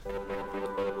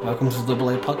Welcome to the Double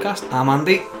A Podcast. I'm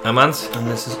Andy. I'm Ant. And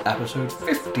this is episode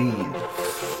 15.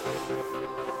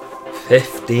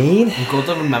 15? I'm good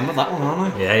to remember that one,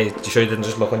 aren't I? Yeah, you sure you didn't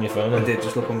just look on your phone? I did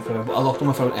just look on my phone, but I looked on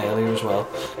my phone earlier as well,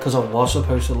 because I was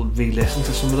supposed to re-listen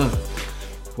to some of them.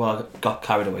 Well, I got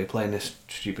carried away playing this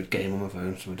stupid game on my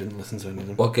phone, so I didn't listen to any of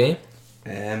them. What game?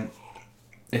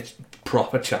 It's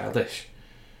proper childish.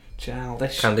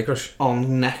 Candy Crush.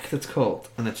 On Necked it's called,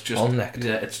 and it's just On Necked?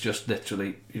 Yeah, it's just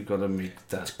literally you've got to make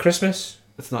that. It's Christmas.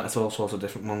 It's not. It's all sorts of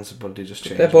different ones, but they just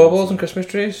change. They're baubles and Christmas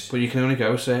trees. But you can only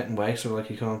go a certain way, so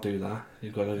like you can't do that.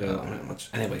 You've got to go that right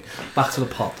much. Anyway, back to the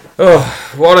pod. Oh,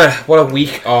 what a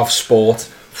week of sport.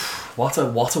 What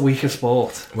a week of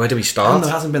sport. Where do we And start?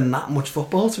 there hasn't been that much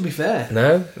football, to be fair.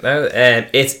 No.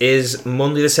 It is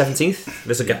Monday the 17th.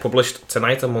 This will get published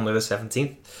tonight on Monday the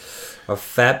 17th of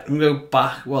Feb. We can go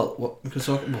back. Well, we can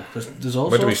talk. Well, there's all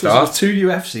Where do we sorts. start? There's two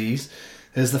UFCs.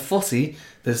 There's the footy.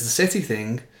 There's the City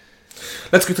thing.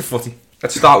 Let's go to footy.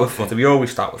 Let's start with footy. We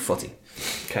always start with footy.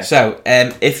 Okay. So,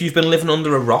 if you've been living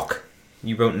under a rock,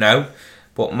 you won't know,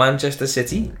 but Manchester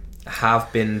City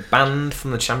have been banned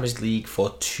from the Champions League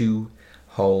for 2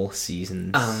 whole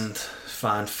seasons. And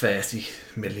fined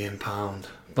 £30 million.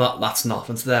 But that's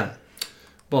nothing to them.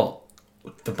 But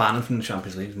the banning from the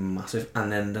Champions League is massive.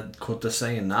 And then they're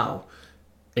saying now,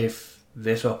 if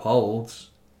this upholds,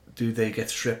 do they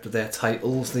get stripped of their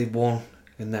titles they won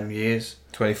in them years?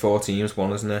 2014 was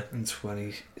one, isn't it? In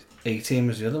 2018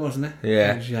 was the other, wasn't it?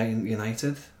 Yeah. It was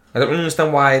United. I don't really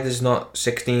understand why there's not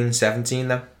 16, 17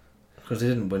 though. Because they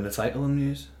didn't win the title in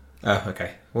years. Oh,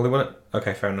 okay. Well, they won it.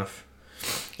 Okay, fair enough.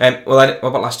 What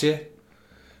about last year?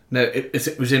 No,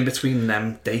 it was in between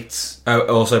them dates. Oh,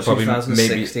 also probably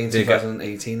 2016, maybe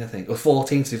 2018, I think. Or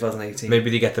 14, 2018. Maybe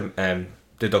they get them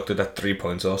deducted at 3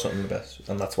 points or something,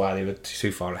 and that's why they were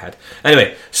too far ahead.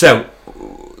 Anyway, so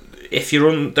if you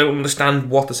don't understand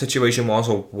what the situation was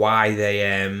or why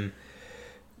they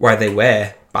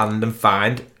were banned and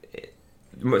fined,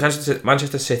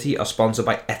 Manchester City are sponsored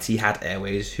by Etihad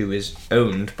Airways, who is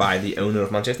owned by the owner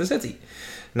of Manchester City.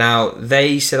 Now,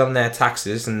 they sit on their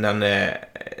taxes and on their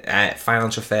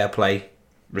financial fair play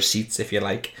receipts, if you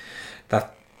like,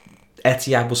 that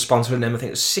Etihad was sponsoring them. I think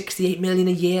it was 68 million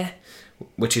a year,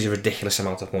 which is a ridiculous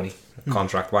amount of money,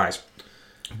 contract-wise.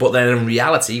 But then in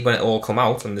reality, when it all come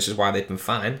out, and this is why they've been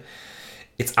fined,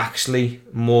 it's actually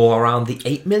more around the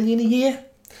 8 million a year.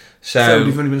 So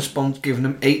we've only been giving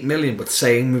them 8 million, but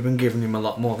saying we've been giving him a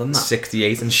lot more than that.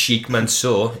 68, and Sheikh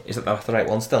Mansour, is that the right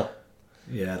one still?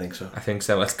 Yeah, I think so. I think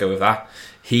so, let's go with that.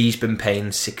 He's been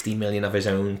paying 60 million of his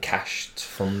own cash to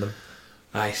fund them.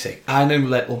 I see. I know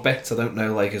little bits. I don't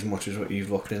know like as much as what you've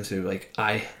looked into.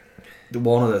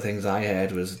 One of the things I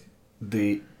heard was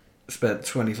they spent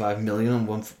 25 million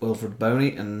on Wilfred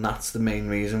Boney, and that's the main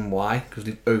reason why, because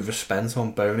they've overspent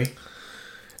on Boney.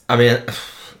 I mean,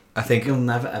 I think you'll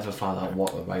never ever find out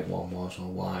what the right one was or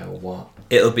why or what.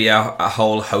 It'll be a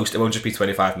whole host. It won't just be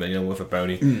 25 million worth of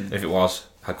Boney. If it was,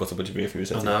 how good would you be if you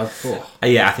was? I know.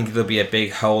 Yeah, I think there'll be a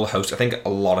big whole host. I think a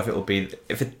lot of it will be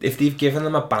if they've given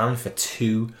them a ban for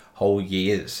 2 whole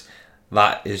years.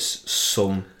 That is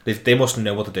some. They must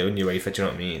know what they're doing. UEFA, do you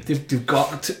know what I mean? They've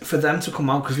got to, for them to come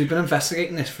out, because they've been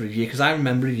investigating this for a year. Because I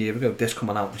remember a year ago this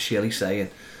coming out and Shirley saying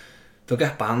they'll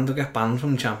get banned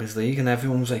from the Champions League, and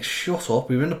everyone was like, shut up.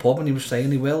 We were in the pub and he was saying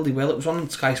they will. It was on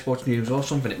Sky Sports News or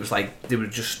something. It was like they were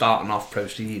just starting off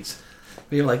proceeds.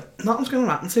 We were like, nothing's going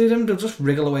to happen to them. They'll just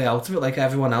wriggle away out of it like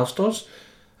everyone else does.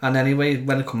 And anyway,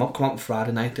 when it come out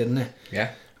Friday night, didn't it?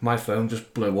 Yeah. My phone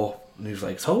just blew up. And he was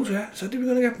like, told you, said they were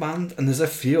going to get banned. And there's a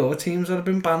few other teams that have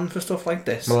been banned for stuff like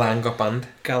this. Milan got banned.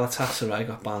 Galatasaray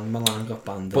got banned. Milan got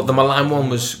banned. But the Milan one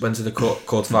went to the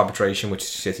court of arbitration, which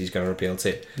City's going to appeal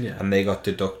to. Yeah. And they got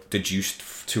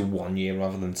deduced to 1 year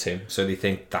rather than 2. So they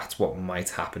think that's what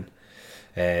might happen.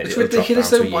 It's ridiculous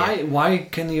though. Why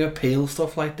can you appeal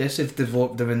stuff like this if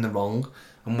they're in the wrong?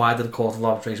 And why did the court of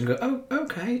arbitration go, oh,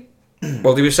 okay?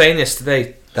 Well, they were saying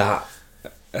yesterday that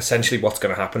essentially what's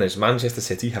going to happen is Manchester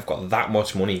City have got that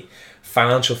much money.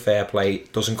 Financial fair play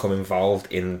doesn't come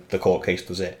involved in the court case,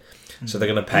 does it? So they're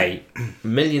going to pay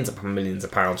millions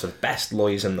of pounds to the best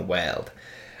lawyers in the world.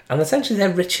 And essentially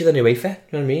they're richer than UEFA, you know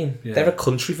what I mean? Yeah. They're a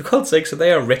country, for God's sake, so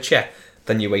they are richer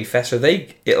than UEFA. So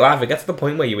it'll either get to the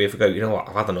point where UEFA go, you know what,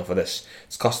 I've had enough of this.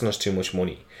 It's costing us too much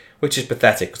money. Which is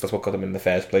pathetic, because that's what got them in the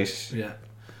first place. Yeah.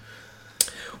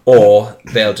 Or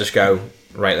they'll just go,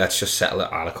 right, let's just settle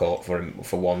it out of court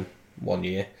for one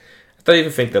year. I don't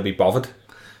even think they'll be bothered.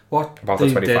 What about they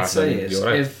the 25 did say million is,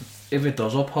 euro. if it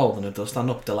does uphold and it does stand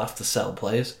up, they'll have to sell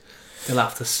players. They'll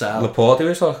have to sell. Laporte we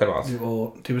were talking about.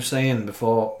 Or they were saying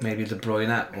before, maybe De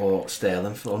Bruyne or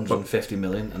Sterling for 150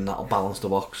 million, and that'll balance the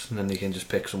box, and then they can just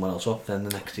pick someone else up then the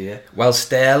next year. Well,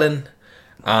 Sterling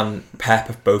and Pep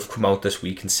have both come out this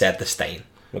week and said they're staying,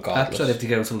 regardless. Pep said if they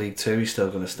go to League 2, he's still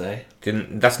going to stay.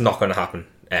 That's not going to happen,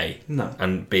 A. No.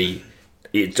 And B,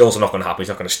 it's also not going to happen. He's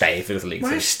not going to stay if he goes to League 2.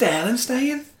 Why is Sterling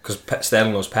staying? Because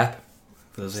Sterling knows Pep.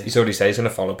 Does he? He's already said he's going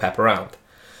to follow Pep around.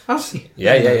 Has he?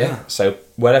 Yeah. So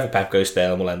wherever Pep goes,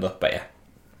 Sterling will end up. But yeah.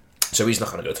 So he's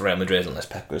not going to go to Real Madrid unless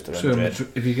Pep goes to Real Madrid. So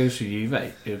if he goes to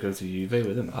Juve, he'll go to Juve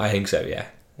with him. I think so, yeah.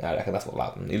 I reckon that's what will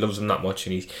happen. He loves him that much,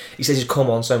 and he says he's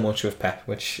come on so much with Pep,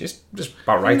 which is just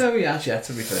about right. No, he has, yeah,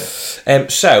 to be fair.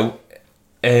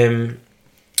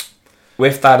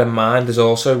 With that in mind, there's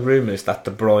also rumours that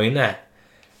De Bruyne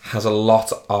has a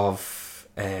lot of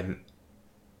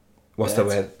what's the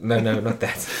word? No, not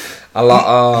debt. A lot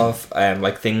of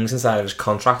like things inside of his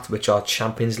contract which are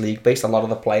Champions League based. A lot of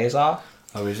the players are.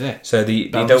 Oh, is it? So they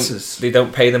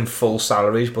don't pay them full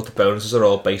salaries, but the bonuses are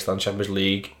all based on Champions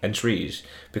League entries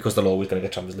because they're always going to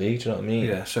get Champions League. Do you know what I mean?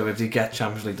 Yeah. So if they get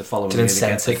Champions League the following year, they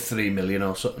get like 3 million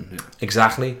or something. Yeah.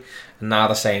 Exactly. And now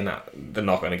they're saying that they're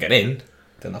not going to get in.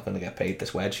 They're not going to get paid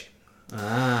this wedge.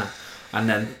 And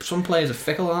then some players are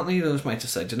fickle, aren't they? Those might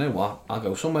just say, do you know what? I'll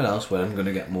go somewhere else where I'm going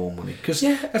to get more money. Because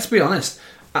let's be honest,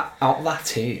 out of that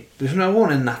team, there's no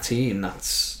one in that team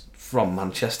that's from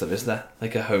Manchester, is there?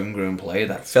 Like a homegrown player.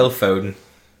 That's Phil Foden.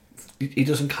 He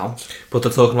doesn't count. But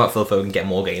they're talking about Phil Foden getting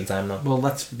more game time now. Well,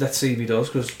 let's see if he does.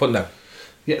 But no.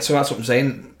 Yeah, so that's what I'm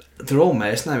saying. They're all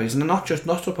mercenaries, and they're not just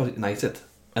at United,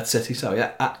 at City, so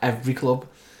yeah, at every club.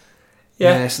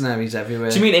 Yeah. Mercenaries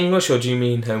everywhere. Do you mean English or do you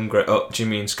mean homegrown? Oh, do you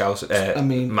mean Scouse?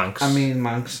 Manx. I mean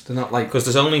Manx. They're not like... Because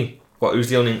there's only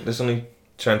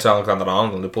Trent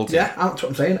Alexander-Arnold and Liverpool team. Yeah, that's what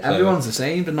I'm saying. Everyone's the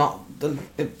same. They're not...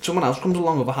 If someone else comes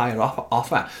along with a higher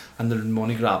offer and they're a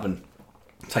money-grabbing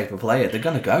type of player, they're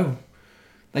going to go.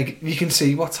 Like, you can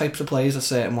see what types of players are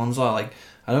certain ones are. Like,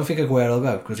 I don't think Aguero will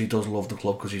go because he does love the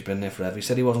club because he's been there forever. He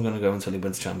said he wasn't going to go until he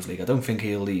wins the Champions League. I don't think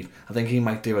he'll leave. I think he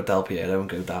might do a Del Piero and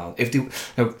go down. If they,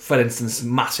 for instance,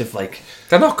 massive, like...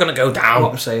 They're not going to go down.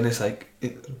 What I'm saying is, like,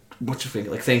 what do you think?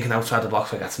 Like, thinking outside the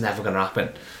box, like, that's never going to happen.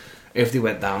 If they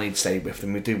went down, he'd stay with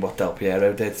them. We'd do what Del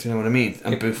Piero did, you know what I mean?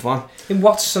 And Buffon. In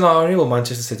what scenario will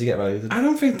Manchester City get relegated? I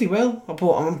don't think they will, but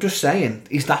I'm just saying,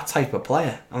 he's that type of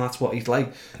player, and that's what he's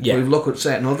like. Yeah. But if you look at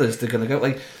certain others, they're going to go,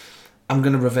 like, I'm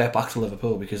going to revert back to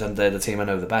Liverpool because they're the team I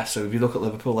know the best. So if you look at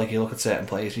Liverpool, like, you look at certain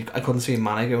players, I couldn't see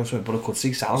Mane going somewhere, but I could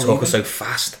see Salah. Talking so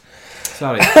fast.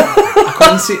 Sorry.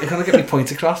 I couldn't get my point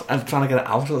across. I'm trying to get it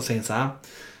out at the same time.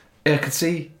 I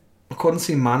couldn't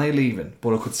see Mane leaving,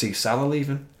 but I could see Salah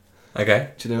leaving. Okay.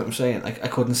 Do you know what I'm saying? Like, I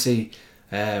couldn't see...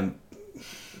 so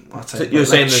you're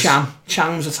saying this...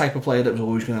 Chan was the type of player that was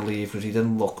always going to leave because he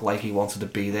didn't look like he wanted to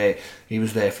be there. He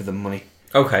was there for the money.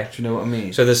 Okay. Do you know what I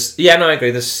mean? So there's... Yeah, no, I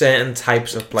agree. There's certain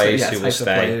types of players who will stay.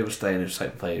 Player who will stay and there's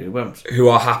type of player who won't. Who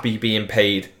are happy being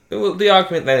paid. Well, the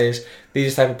argument then is these are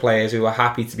the type of players who are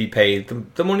happy to be paid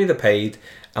the money they're paid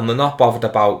and they're not bothered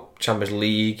about Champions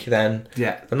League then.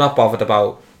 Yeah. They're not bothered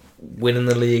about winning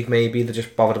the league maybe. They're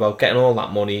just bothered about getting all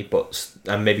that money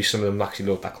and maybe some of them actually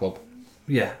love that club.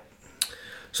 Yeah.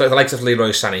 So the likes of Leroy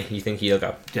Sané, you think he'll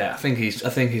go? Yeah, I think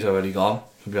he's already gone,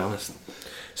 to be honest.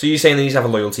 So you're saying these have a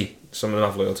loyalty? Some of them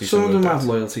have loyalty. Some of them have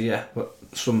loyalty, yeah, but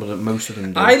most of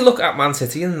them don't. I look at Man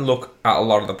City and look at a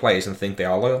lot of the players and think they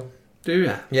are loyal. Do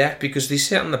you? Yeah, because they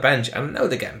sit on the bench and I know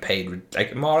they're getting paid.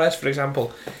 Like Mahrez, for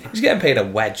example, he's getting paid a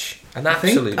wedge. An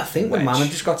absolute I think wedge. The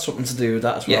manager's got something to do with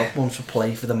that as well. Wants to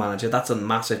play for the manager. That's a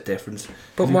massive difference.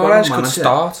 But Mahrez could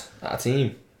start at a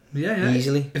team. Yeah.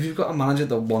 Easily. If you've got a manager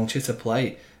that wants you to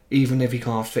play, even if he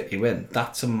can't fit you in,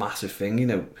 that's a massive thing, you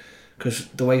know. Because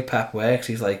the way Pep works,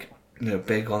 he's like, you know,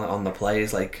 big on the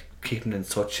players, like keeping in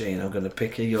touch. You know, going to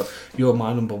pick you. You're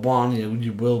my number one. You know,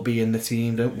 you will be in the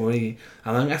team. Don't worry.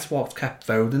 And I think that's what kept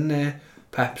Foden there.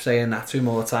 Pep saying that to him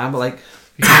all the time. But like,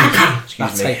 that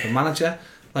type of manager.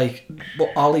 Like, but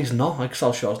Ollie's not. Like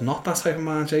Solskjaer's not that type of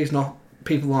manager. He's not.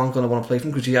 People aren't going to want to play for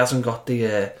him because he hasn't got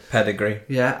the pedigree.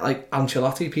 Yeah, like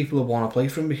Ancelotti, people will want to play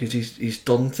for him because he's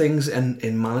done things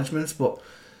in management, but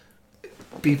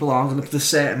people aren't going to. There's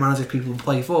certain managers people will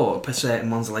play for, but certain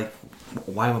ones are like,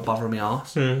 why am I bothering my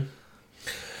arse?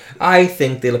 I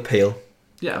think they'll appeal.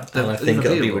 Yeah, and I think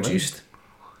it'll be reduced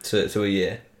to a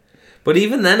year. But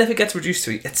even then, if it gets reduced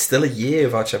to it's still a year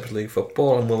of our Champions League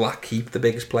football, and will that keep the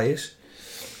biggest players?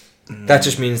 That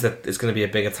just means that it's going to be a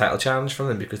bigger title challenge for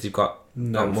them because they've got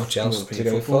not much else to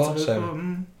go for.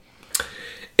 So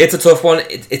it's a tough one.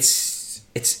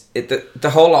 The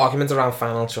whole argument around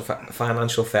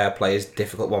financial fair play is a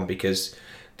difficult one because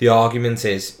the argument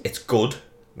is it's good,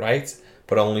 right?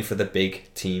 But only for the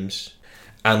big teams.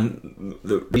 And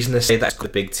the reason they say that's the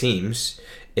big teams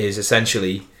is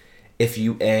essentially if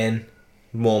you earn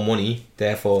more money,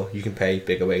 therefore you can pay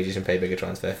bigger wages and pay bigger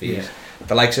transfer fees. Yeah.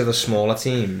 The likes of the smaller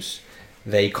teams,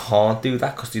 they can't do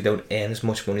that because they don't earn as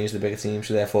much money as the bigger teams,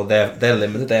 so therefore they're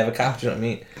limited. They have a cap. Do you know what I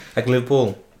mean? Like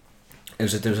Liverpool, there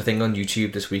was a thing on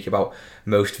YouTube this week about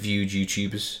most viewed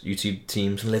YouTube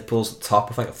teams, and Liverpool's at the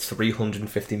top of like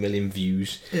 350 million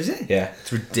views. Is it? Yeah,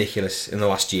 it's ridiculous in the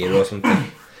last year or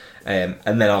something. And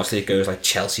then obviously it goes like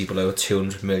Chelsea below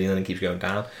 200 million and it keeps going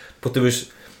down. But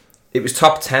it was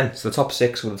top 10, so the top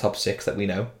 6 were the top 6 that we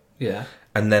know. Yeah.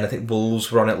 And then I think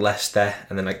Wolves were on it, Leicester,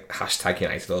 and then like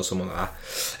 #United or something like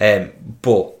that.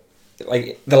 But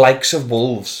like the likes of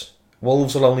Wolves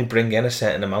will only bring in a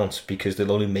certain amount because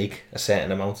they'll only make a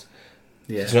certain amount.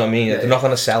 Yeah. Do you know what I mean? Yeah, They're not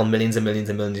going to sell millions and millions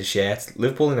and millions of shirts.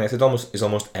 Liverpool United is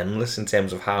almost endless in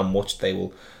terms of how much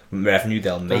revenue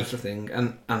they'll make. That's the thing,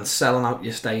 and selling out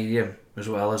your stadium as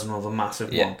well as another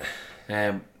massive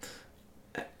one.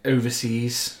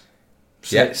 Overseas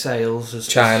sales is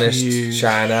huge,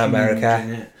 China,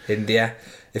 America, India.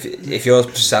 If you're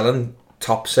selling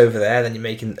tops over there, then you're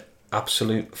making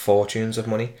absolute fortunes of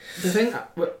money. The thing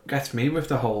that gets me with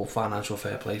the whole financial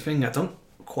fair play thing, I don't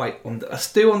quite I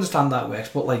still understand that works,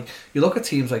 but like you look at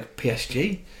teams like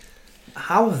PSG,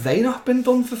 how have they not been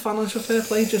done for financial fair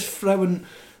play? Just throwing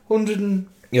 200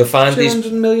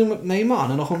 million with Neymar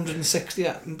and 160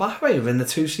 at Mbappe within the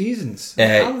 2 seasons.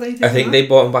 How are they doing I think they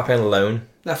bought Mbappe on loan.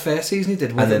 That first season he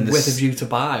did with a view to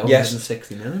buy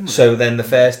 160 million. So then the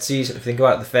first season, if you think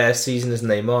about it, the first season is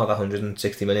Neymar, the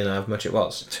 160 million, however much it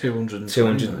was.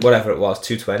 200, whatever it was,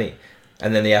 220.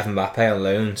 And then they have Mbappe on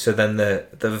loan. So then the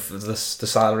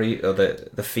salary or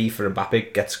the fee for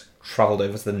Mbappe gets travelled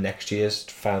over to the next year's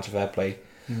financial fair play.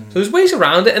 So there's ways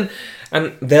around it,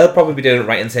 and they'll probably be doing it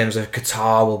right in terms of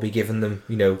Qatar will be giving them,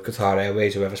 Qatar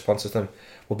Airways, whoever sponsors them,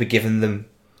 will be giving them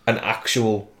an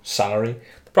actual salary.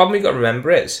 The problem you've got to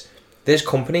remember is this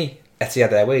company,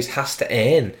 Etihad Airways, has to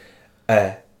earn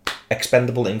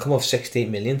expendable income of 68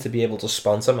 million to be able to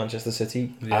sponsor Manchester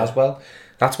City as well.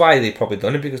 That's why they've probably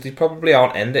done it, because they probably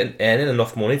aren't earning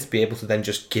enough money to be able to then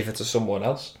just give it to someone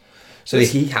else. So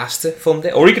he has to fund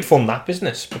it, or he could fund that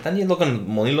business. But then you're looking at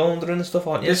money laundering and stuff,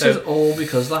 aren't you? This is all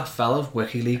because that fella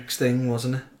WikiLeaks thing,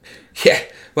 wasn't it? Yeah,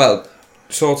 well,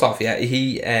 sort of. Yeah,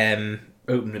 he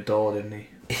opened the door, didn't he?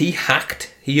 He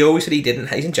hacked. He always said he didn't.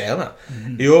 He's in jail now.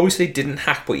 He always said he didn't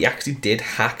hack, but he actually did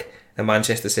hack the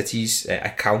Manchester City's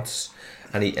accounts,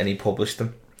 and he published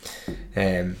them.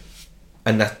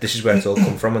 And this is where it's all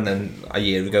come from. And then a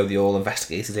year ago, they all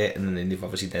investigated it, and then they've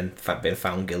obviously then been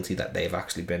found guilty that they've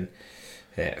actually been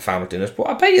found with doing this. But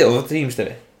I bet you other teams do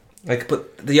it.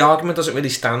 But the argument doesn't really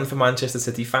stand for Manchester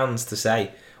City fans to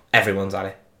say everyone's at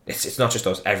it. It's not just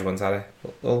us. Everyone's at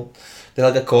it. Well,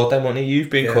 they'll get caught then, won't they? You've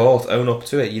been caught. Own up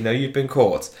to it. You've been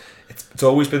caught. It's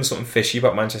always been something fishy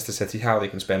about Manchester City, how they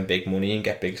can spend big money and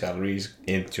get big salaries.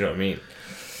 Do you know what I mean?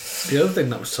 The other thing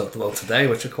that was talked about today,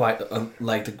 which are quite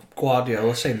like the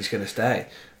Guardiola saying he's going to stay.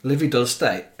 Well, if he does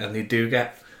stay and they do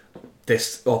get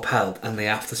this upheld and they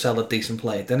have to sell a decent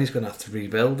player, then he's going to have to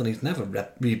rebuild, and he's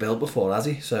never rebuilt before, has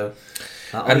he? So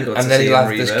that'll be good to then see he'll him have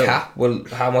rebuild. this cap. Well,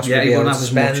 how much will he be able won't to have as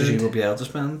spend? much as he will be able to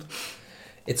spend.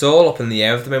 It's all up in the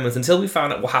air at the moment until we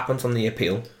find out what happens on the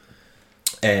appeal.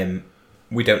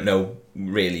 We don't know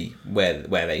really where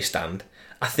they stand.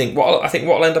 I think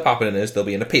what'll end up happening is there'll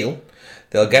be an appeal.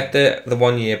 They'll get the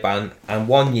 1 year ban, and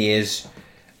 1 year's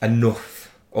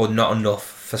enough or not enough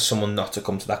for someone not to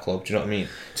come to that club. Do you know what I mean?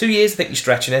 2 years, I think you're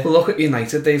stretching it. Well, look at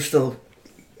United; they've still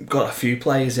got a few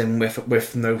players in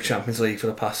with no Champions League for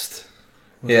the past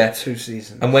 2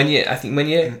 seasons. And when you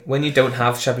don't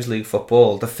have Champions League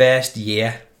football, the first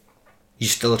year you're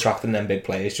still attracting them big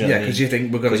players. Do you know what I mean? Because you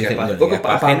think we're going to get back. Look at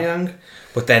Aubameyang.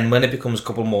 But then when it becomes a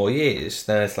couple more years,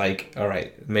 then it's like, all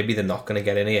right, maybe they're not going to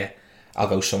get in here. I'll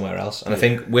go somewhere else. And I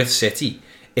think with City,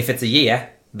 if it's a year,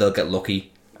 they'll get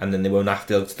lucky, and then they won't have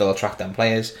to still attract them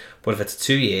players. But if it's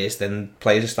 2 years, then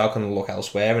players are start going to look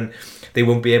elsewhere, and they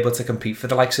won't be able to compete for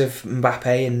the likes of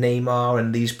Mbappe and Neymar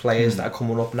and these players that are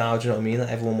coming up now. Do you know what I mean? That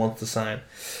everyone wants to sign.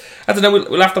 I don't know.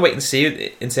 We'll have to wait and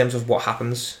see in terms of what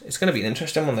happens. It's going to be an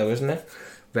interesting one, though, isn't it?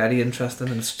 Very interesting,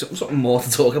 and it's something more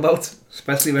to talk about,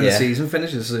 especially when the season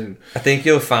finishes soon. I think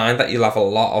you'll find that you'll have a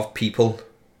lot of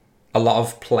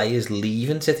players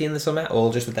leaving City in the summer,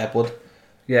 all just with their blood.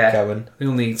 Yeah, going.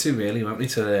 We'll need to really, won't we,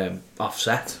 to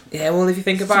offset. Yeah, well, if you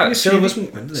think about it,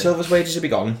 Silva's wages will be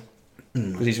gone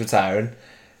because he's retiring.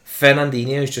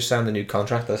 Fernandinho's just signed a new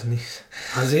contract, hasn't he?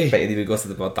 Has he? Bet you'd be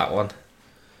gutted about that one.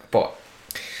 But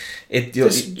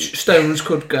Stones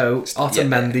could go,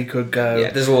 Otamendi could go.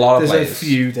 Yeah, there's a lot of players. There's a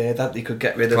few there that they could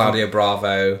get rid of. Claudio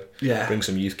Bravo. Yeah. Bring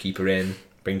some youth keeper in.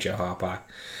 Bring Joe Hart back.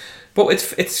 But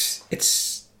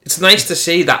it's nice to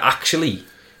see that actually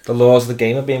the laws of the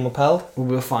game are being upheld.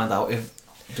 We'll find out if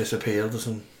this appeal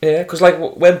doesn't. Yeah, because like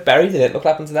when Bury did it, look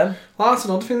what happened to them. Well, that's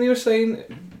another thing they were saying.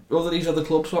 All of these other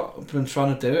clubs have been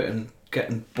trying to do it and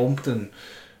getting bumped, and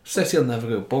City will never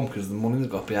go bump because the money they've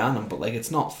got behind them. But like,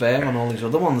 it's not fair on all these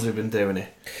other ones who've been doing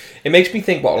it. It makes me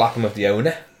think what will happen with the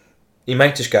owner. He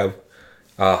might just go,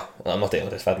 well, I'm not dealing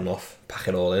with this. I've had enough. Pack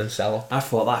it all in, sell it. I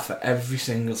thought that for every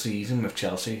single season with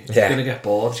Chelsea. He's Yeah. going to get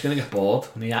bored. He's going to get bored,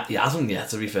 and he hasn't yet.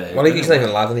 To be fair. Well, he's not even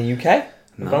allowed in the UK.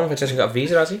 No. Abramovich hasn't got a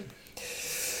visa, has he?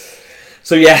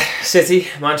 So yeah,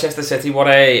 Manchester City, what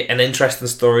an interesting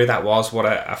story that was. What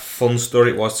a fun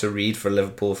story it was to read for a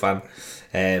Liverpool fan.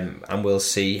 And we'll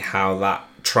see how that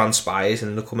transpires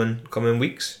in the coming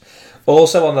weeks.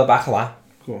 Also on the back of that,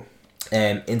 Cool.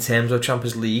 in terms of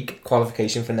Champions League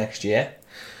qualification for next year,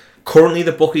 currently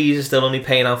the bookies are still only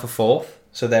paying out for fourth,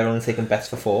 so they're only taking bets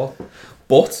for fourth.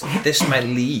 But this might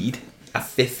lead a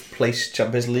fifth place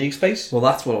Champions League space. Well,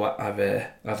 that's what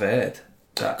I've heard.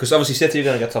 Because obviously City are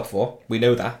going to get top four. We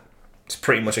know that. It's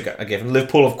pretty much a given.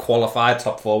 Liverpool have qualified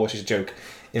top four, which is a joke.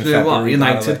 In You know what? February,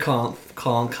 United by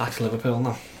can't catch Liverpool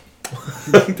now.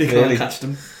 They can't Really? catch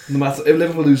them. No matter if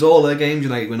Liverpool lose all their games,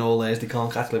 United win all theirs. They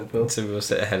can't catch Liverpool. So we'll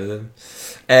sit ahead of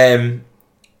them.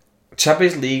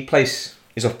 Champions League place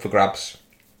is up for grabs.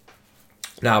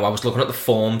 Now, I was looking at the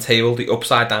form table, the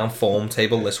upside down form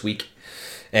table this week.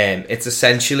 It's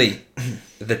essentially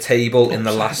the table in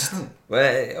the last.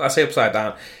 Well, I say upside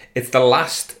down. It's the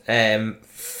last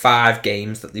 5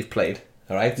 games that they've played.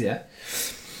 All right. Yeah.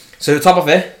 So the top of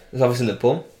it is obviously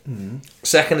Liverpool. Mm-hmm.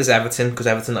 Second is Everton, because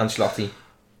Everton Ancelotti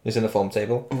is in the form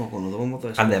table. Oh, another one with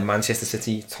this. And then Manchester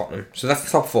City, Tottenham. So that's the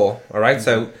top 4. All right.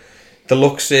 So the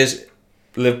looks is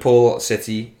Liverpool,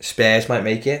 City, Spurs might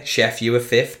make it. Sheffield are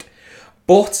 5th.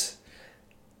 But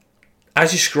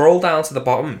as you scroll down to the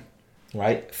bottom,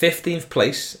 right, 15th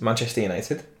place, Manchester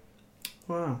United.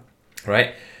 Wow.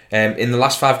 Right. In the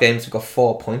last 5 games, we've got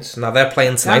 4 points. Now they're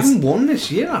playing They tonight. haven't won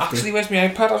this year. After. Actually, where's my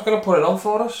iPad? I was going to put it on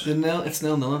for us. It's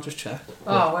 0-0. I've just checked.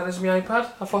 Oh, where is my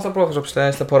iPad? I thought I brought it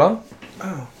upstairs to put on.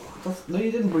 Oh, no,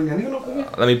 you didn't bring anyone up with you.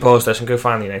 Let me pause this and go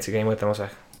find the United game. Wait them a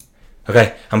sec.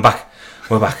 Okay, I'm back.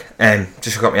 We're back.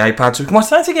 Just got my iPad so we can watch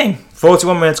the United game.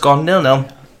 41 minutes gone,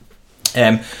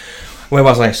 0-0. Where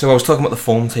was I? So I was talking about the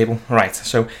form table. Right,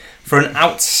 so for an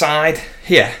outside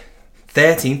here,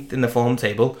 13th in the form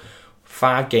table,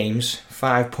 5 games,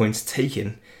 5 points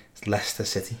taken, it's Leicester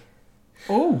City.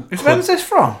 Oh, when's this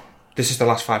from? This is the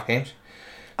last 5 games.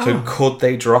 So could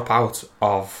they drop out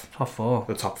of Top 4.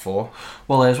 the top 4?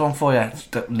 Well, there's one for you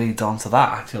that leads on to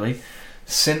that, actually.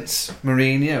 Since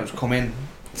Mourinho's come in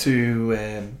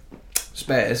to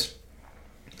Spurs,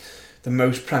 the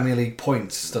most Premier League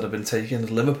points that have been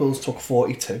taken, Liverpool's took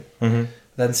 42. Mm-hmm.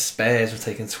 Then Spurs have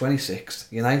taken 26.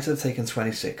 United have taken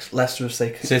 26. Leicester have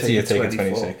taken City have taken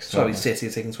 24. 26. Sorry, Okay. City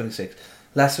have taken 26.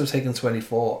 Leicester have taken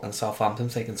 24 and Southampton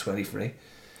have taken 23.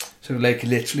 So, like,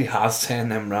 literally has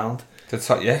turned them round. The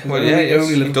top, yeah. Well, only, yeah,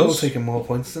 only it Liverpool does. taking more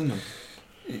points than them.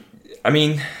 I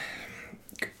mean,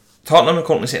 Tottenham are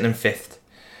currently sitting in 5th.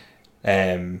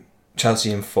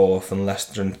 Chelsea in 4th and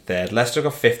Leicester in 3rd. Leicester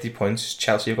got 50 points.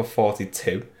 Chelsea have got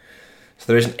 42. So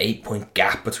there is an 8-point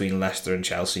gap between Leicester and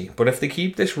Chelsea. But if they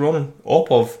keep this run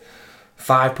up of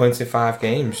 5 points in 5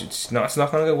 games, it's not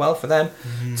going to go well for them.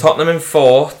 Tottenham in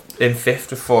 5th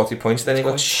with 40 points. Then you've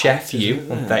got quite tight, Sheffield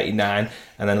isn't it? on 39,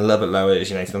 and then a little bit lower is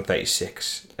United on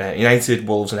 36. United,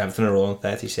 Wolves, and Everton are all on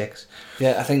 36.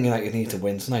 Yeah, I think United need to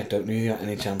win tonight, don't you? You got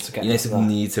any chance to get into United that?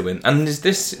 need to win, and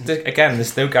again,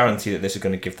 there's no guarantee that this is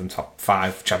going to give them top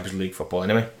 5 Champions League football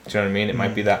anyway. Do you know what I mean? It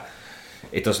might be that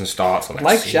it doesn't start till next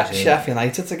Like season. Sheffield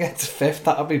United to get to 5th,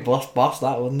 that would be boss,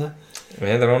 that wouldn't it?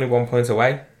 Yeah, they're only 1 point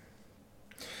away.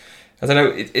 I don't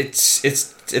know. It's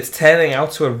turning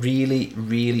out to a really,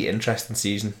 really interesting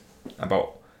season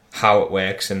about how it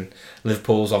works, and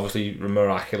Liverpool's obviously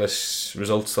miraculous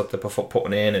results that they're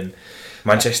putting in, and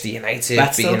Manchester United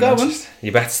Bet's being still going. Manchester.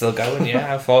 Your bet's still going.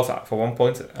 Yeah, I thought that for 1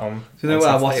 point. Do you know on what? I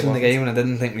Saturday, watched in the wasn't game and I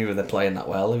didn't think we were playing that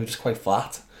well. They were just quite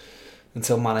flat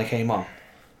until Mane came on.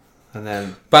 And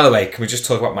then... By the way, can we just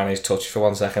talk about Mane's touch for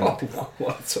 1 second? Oh,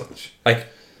 what a touch. Like,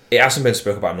 it hasn't been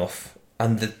spoken about enough.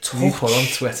 And the touch... You put on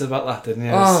Twitter about that, didn't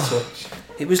you? Oh. His touch.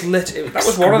 It was that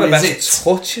was one of the best Exquisite.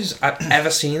 touches I've ever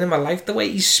seen in my life. The way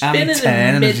he's And spinning turning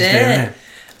in and just doing mid-air, it.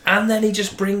 and then he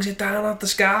just brings it down out the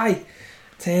sky,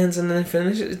 turns and then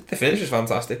finishes. The finish was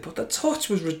fantastic, but the touch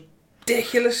was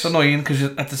ridiculous. It's annoying because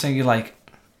at the same you're like,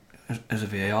 As a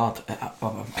VAR,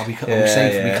 are we safe?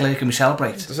 Are we clear? Can we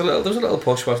celebrate? There was a little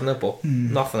push, wasn't there? But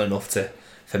nothing enough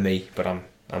for me. But I'm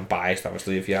biased,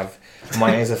 obviously. If you have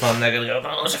my as a fan, they're going to go,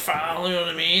 "Oh, it's a foul." You know what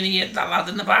I mean? He hit that lad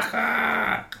in the back.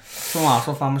 Ah. Some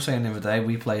Arsenal fan was saying the other day,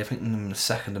 we play, I think, on the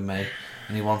 2nd of May,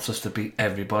 and he wants us to beat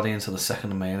everybody until the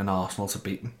 2nd of May, and Arsenal to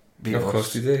beat Of us.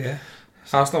 course they do, yeah.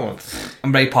 Arsenal won't.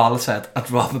 And Ray Parlour said,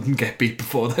 "I'd rather them get beat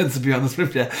before then, to be honest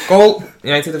with you." Goal.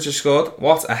 United have just scored.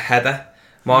 What a header.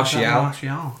 Martial.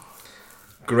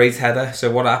 Great header. So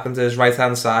what happened is right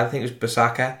hand side, I think it was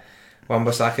Bissaka.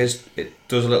 Wan-Bissaka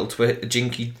does a little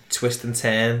jinky twist and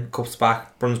turn, cups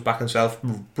back, runs back himself.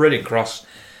 Brilliant cross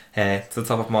to the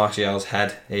top of Martial's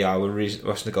head. Here you are, we're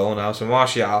rushing the goal now. So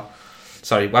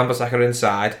Wan-Bissaka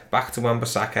inside, back to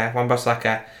Wan-Bissaka.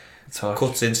 Wan-Bissaka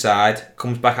cuts inside,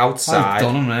 comes back outside,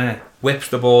 done him there. Whips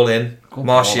the ball in. Good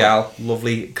Martial, ball.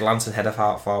 lovely glancing header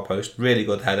far post. Really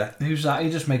good header. Who's that? He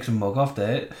just makes a mug off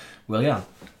there. Willian.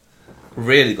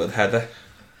 Really good header.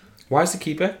 Why is the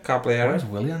keeper? Caballero. Where's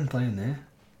Willian playing there?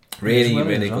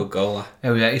 Really good goal.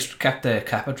 Oh yeah, he's kept the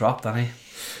Kappa dropped, hasn't he?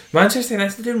 Manchester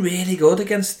United are doing really good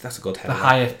against. That's a good header.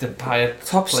 The higher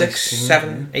top 6,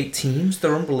 7, 8 teams.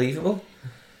 They're unbelievable.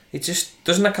 It just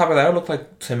doesn't that Caballero look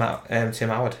like Tim Howard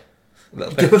a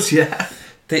little bit. It does, yeah.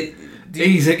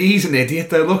 He's an idiot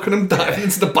though. Look at him diving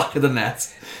into the back of the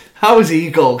net. How is he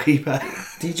goalkeeper?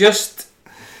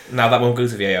 Now that won't go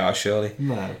to VAR surely.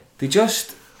 No. They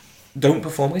just don't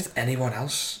perform against anyone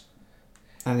else.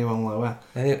 Anyone lower.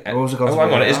 Hang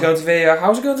on, it is going to VAR.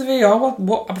 How's it going to VAR?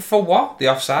 What for what? The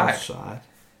offside.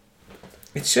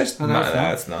 It's just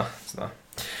no, it's not.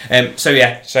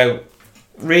 So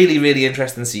really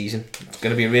interesting season. It's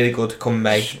going to be really good come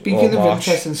May. Speaking of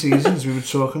interesting seasons, we were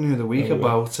talking the other week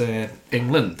about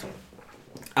England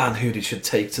and who they should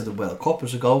take to the World Cup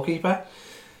as a goalkeeper.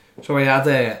 So I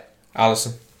had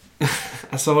Alisson.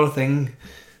 I saw a thing,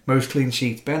 most clean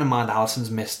sheets. Bear in mind,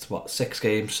 Alisson's missed 6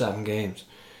 games, 7 games.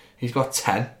 He's got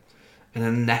 10, and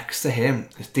then next to him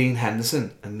is Dean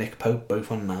Henderson and Nick Pope,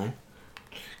 both on 9.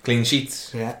 Clean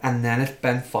sheets. Yeah, and then it's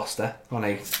Ben Foster on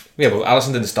 8. Yeah, but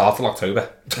Alisson didn't start till October.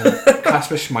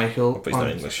 Casper Schmeichel But he's not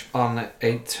English. On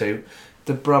 8-2.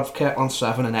 Dubravka on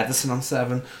 7 and Edison on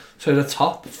 7. So the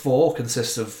top 4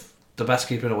 consists of the best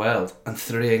keeper in the world and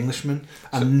 3 Englishmen,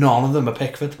 and none of them are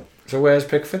Pickford. So where's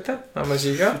Pickford then? How much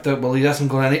he got? Well, he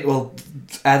hasn't got any. Well,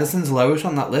 Edison's lowest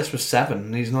on that list was 7,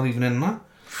 and he's not even in that.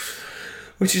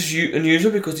 Which is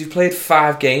unusual because he played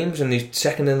 5 games and he's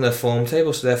second in the form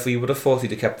table, so therefore you would have thought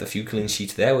he'd have kept a few clean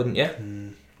sheets there, wouldn't you?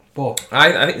 But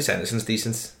I think this Edison's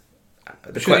decent.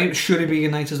 Should he be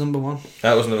United's number 1?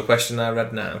 That was another question I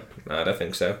read now. No, I don't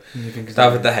think so.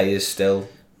 David De Gea is still...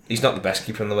 He's not the best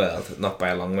keeper in the world, not by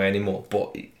a long way anymore,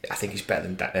 but I think he's better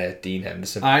than Dean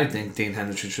Henderson. I think Dean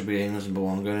Henderson should be England's number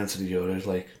 1 going into the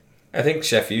Euros. I think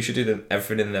Sheffield should do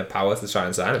everything in their power to try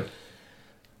and sign him.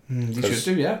 They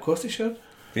should do, yeah, of course they should.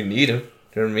 They need him. Do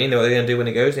you know what I mean? Know what they're going to do when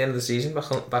he goes at the end of the season,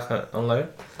 back on loan?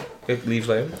 Leaves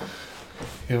loan.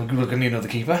 We're going to need another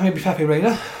keeper, maybe Pepe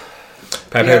Reina.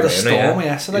 Pepe He had Reina, a storm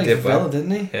yesterday for Villa,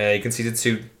 didn't he? Yeah, he conceded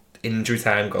 2 injury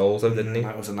time goals, didn't he?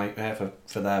 That was a nightmare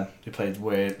for them. They played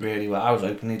really well. I was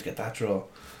hoping they'd get that draw.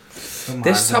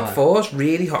 This top 4 is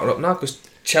really hot up now because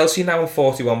Chelsea now on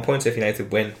 41 points if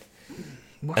United win.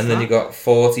 Then you got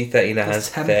 40, 39, There's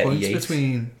 10 38. points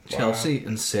between Chelsea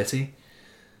and City.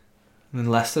 And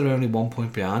Leicester are only 1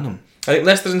 point behind them. I think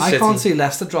Leicester and City... I can't see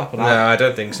Leicester dropping out. No, I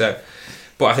don't think so.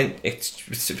 But I think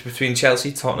it's between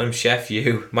Chelsea, Tottenham,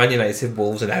 Sheffield, Man United,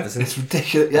 Wolves and Everton. It's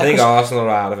ridiculous. Yeah, I think Arsenal are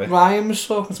out of it. Ryan was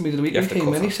talking to me the week he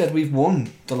came in. He said we've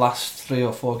won the last 3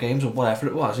 or 4 games or whatever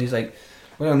it was. He's like,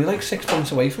 we're only 6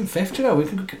 points away from 5th. You know,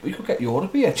 we could get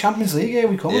Europe here. Champions League here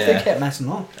we come if they kept messing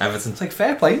up. Everton. It's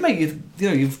fair play, mate.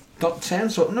 You've got 10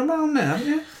 something around there, haven't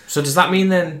you? So does that mean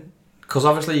then, because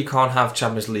obviously you can't have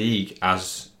Champions League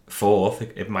as 4th,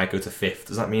 it might go to 5th.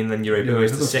 Does that mean then Europa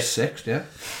goes to 6th? Yeah.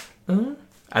 Mm-hmm.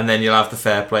 And then you'll have the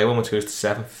fair play one, which goes to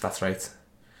 7th, if that's right.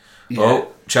 Yeah.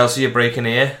 Oh, Chelsea are breaking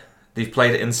here. They've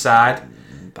played it inside.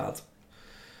 Bad.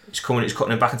 He's cutting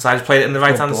it back inside. He's played it in the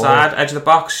right hand side, edge of the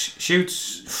box,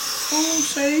 shoots. Oh,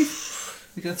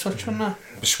 save. You get a touch on that?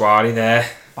 Bashwari there.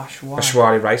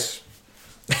 Bashwari Rice.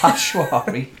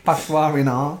 Bashwari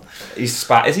now.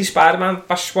 Is he Spider-Man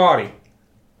Bashwari?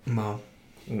 No.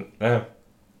 No.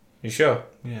 You sure?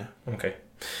 Yeah. Okay.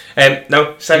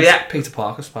 No, so yeah. Peter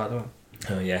Parker Spider-Man.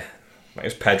 Oh yeah. It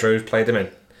was Pedro who's played him in.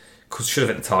 Should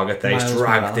have hit the target there. He's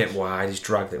dragged it wide. Should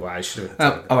have hit the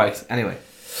target. Alright, anyway.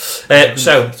 I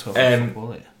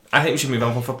think we should move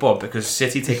on from football because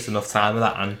City takes enough time with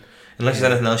that, and unless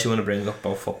there's anything else you want to bring up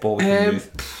about football, we can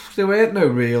move. There weren't no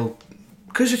real...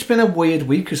 because it's been a weird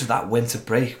week because of that winter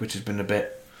break, which has been a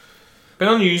bit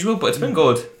unusual, but it's been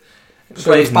good.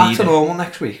 So it's back to normal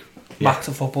next week. Yeah. Back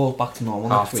to football, back to normal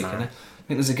Half next week, time. isn't it? I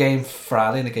think there's a game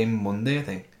Friday and a game Monday, I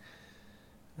think.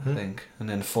 And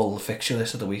then full fixture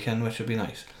list at the weekend, which would be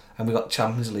nice. And we got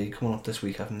Champions League coming up this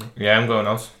week, haven't we? Yeah, I'm going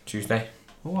out Tuesday.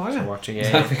 Oh, are you? So watching it.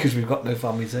 Exactly, because we've got no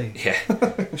family tea. Yeah.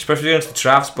 We're supposed to be going to the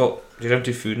Travs, but you don't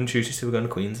do food on Tuesday, so we're going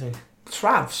to Queen's.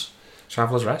 Travs?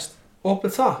 Traveller's Rest. Up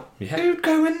the top? Yeah. Who'd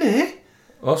go in there?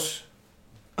 Us.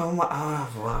 Oh my...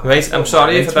 wow. Mate, I'm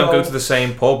sorry if I don't go to the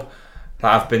same pub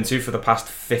that I've been to for the past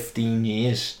 15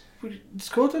 years. It's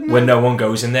good, isn't it? When no one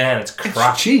goes in there and it's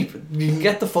crap. It's cheap. You can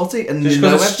get the footy and Just you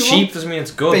know because it's everyone. cheap doesn't mean it's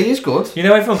good. But it is good. You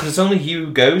know everyone because it's only you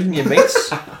who goes and your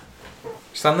mates.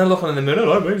 Stand there looking in the mirror,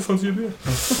 like, mate, fancy a beer.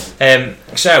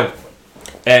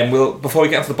 We'll before we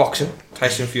get into the boxing,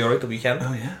 Tyson Fury the weekend,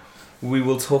 Oh yeah. we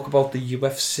will talk about the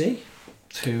UFC.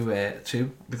 Two.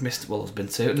 We've missed. Well, there's been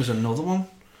two. There's another one.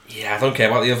 Yeah, I don't care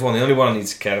about the other one. The only one I need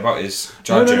to care about is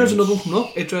John Jones. There's another one coming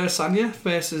up. Idris Sanya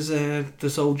versus the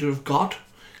Soldier of God.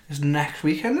 Is next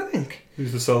weekend, I think.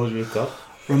 Who's the Soldier of God?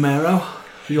 Romero.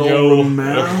 The old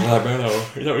Romero. Romero.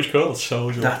 Is that what he's called?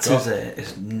 Soldier That's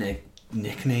his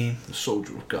nickname, the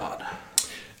Soldier of God.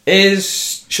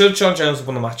 Should John Jones have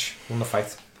won the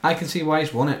fight? I can see why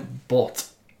he's won it, but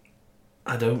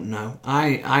I don't know.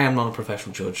 I am not a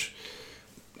professional judge.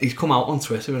 He's come out on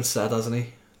Twitter and said, hasn't he?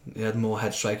 He had more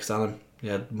head strikes than him. He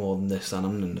had more than this than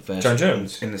him in the first. John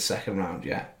Jones? In the second round,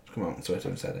 yeah. He's come out on Twitter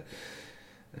and said it.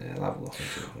 I'll have a look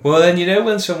into it. Well, then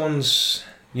when someone's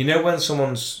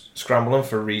scrambling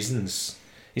for reasons,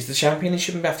 he's the champion. He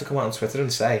shouldn't have to come out on Twitter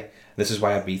and say, "This is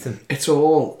why I beat him." It's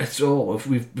all. If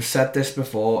we've said this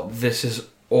before, this is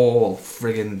all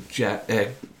friggin'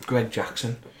 Greg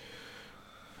Jackson.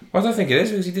 Well, I don't think it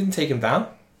is because he didn't take him down.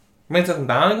 When he took him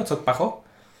down, he got took back up.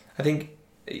 I think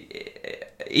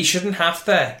he shouldn't have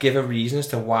to give a reason as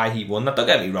to why he won. Now, don't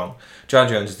get me wrong. John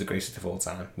Jones is the greatest of all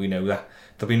time. We know that.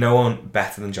 There'll be no one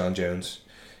better than John Jones.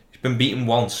 He's been beaten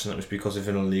once, and it was because of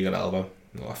an illegal elbow.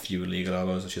 Or a few illegal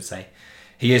elbows, I should say.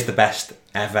 He is the best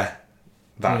ever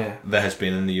that there has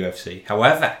been in the UFC.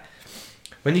 However,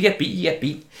 when you get beat, you get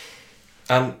beat.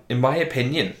 And in my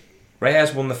opinion,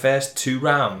 Reyes won the first 2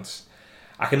 rounds.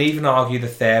 I can even argue the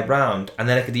 3rd round, and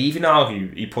then I could even argue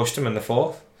he pushed him in the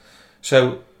 4th.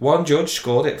 So one judge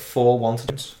scored it 4-1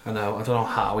 to him. I know. I don't know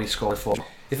how he scored 4.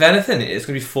 If anything, it's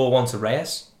going to be 4-1 to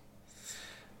Reyes.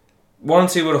 1 and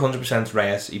 2 were 100%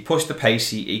 Reyes. He pushed the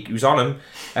pace. He was on him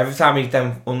every time he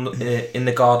then in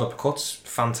the guard uppercuts.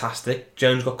 Fantastic.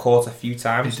 Jones got caught a few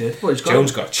times. He did, but he's got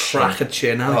Jones got a chin. crack a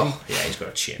chin, hasn't he? Yeah, he's got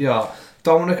a chin. Yeah.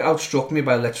 Dominic outstruck me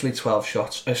by literally 12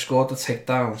 shots. I scored the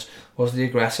takedowns, was the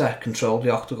aggressor, controlled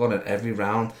the octagon at every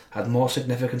round, had more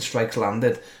significant strikes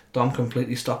landed. Dom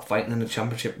completely stopped fighting in the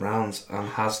championship rounds and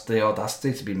has the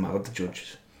audacity to be mad at the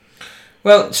judges.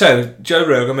 Well, so Joe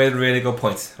Rogan made a really good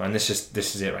point, and this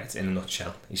is it, right, in a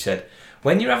nutshell. He said,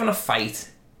 when you're having a fight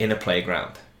in a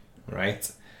playground,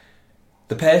 right,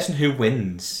 the person who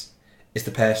wins is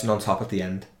the person on top at the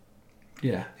end.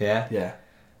 Yeah. Yeah? Yeah.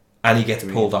 And he gets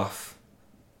pulled off.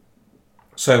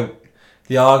 So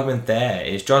the argument there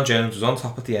is John Jones was on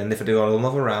top at the end. If it had gone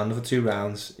another round, another 2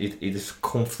 rounds, he'd have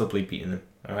comfortably beaten him,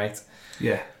 alright?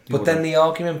 Yeah. But then the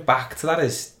argument back to that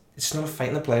is, it's not a fight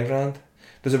in the playground.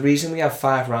 There's a reason we have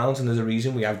 5 rounds, and there's a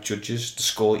reason we have judges to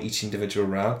score each individual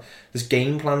round. There's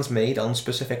game plans made on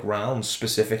specific rounds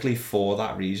specifically for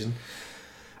that reason.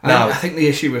 Now, I think the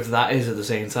issue with that is at the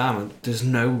same time, there's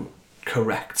no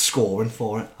correct scoring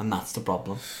for it, and that's the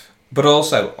problem. But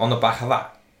also, on the back of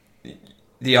that,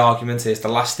 the argument is the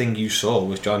last thing you saw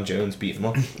was John Jones beat him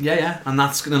up. Yeah, and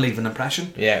that's going to leave an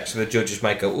impression. Yeah, so the judges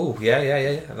might go, oh,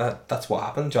 yeah, that's what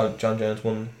happened. John Jones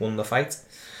won the fight.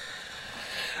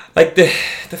 Like, the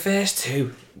first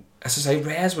 2, as I say,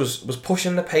 Reyes was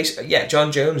pushing the pace. Yeah,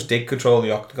 John Jones did control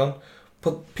the octagon,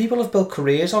 but people have built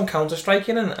careers on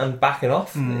counter-striking and backing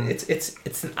off.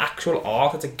 It's an actual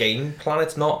art, it's a game plan.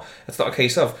 It's not a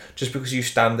case of just because you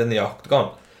stand in the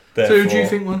octagon. So who do you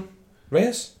think won?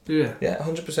 Reyes. Yeah. Yeah,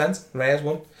 100%. Reyes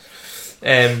won.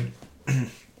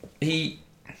 He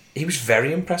was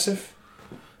very impressive.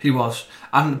 He was.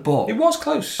 But it was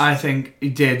close. I think he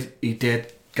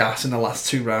did gas in the last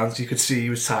 2 rounds. You could see he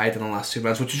was tired in the last 2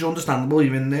 rounds, which is understandable.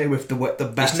 Even there with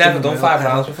the best. He's never done 5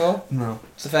 rounds before. No,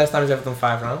 it's the first time he's ever done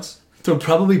 5 rounds. There'll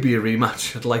probably be a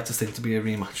rematch. I'd like to think to be a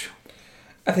rematch.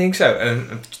 I think so.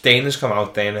 And Dana's come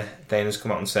out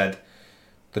and said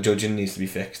the judging needs to be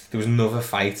fixed. There was another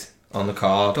fight on the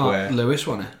card where Lewis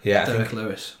won it. Yeah, Derek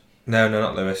Lewis. No,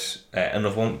 not Lewis.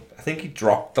 Another one. I think he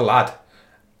dropped the lad,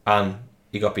 and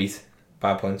he got beat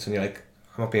by points. And you're like,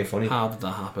 I'm not being funny. How did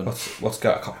that happen? What's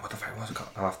going? I can't remember what the fight was.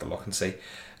 I'll have to look and see. I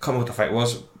can't remember what the fight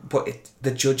was. But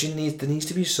the judging there needs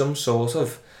to be some sort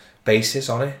of basis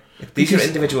on it. These are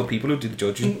individual people who do the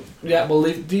judging. Yeah, well,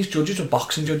 these judges are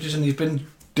boxing judges, and he's been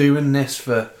doing this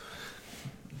for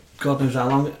God knows how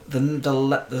long.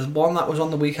 The one that was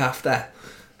on the week after,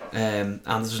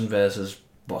 Anderson versus,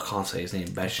 I can't say his name,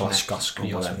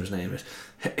 Blaschkowski or whatever his name is.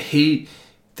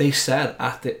 They said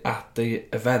at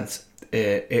the event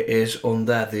it is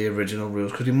under the original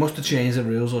rules, because he must have changed the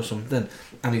rules or something.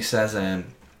 And he says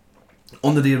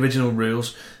under the original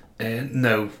rules,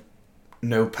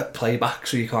 no playback,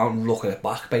 so you can't look at it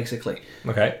back, basically.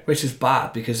 Okay. Which is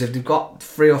bad, because if they've got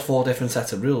 3 or 4 different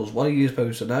sets of rules, what are you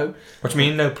supposed to know? What do you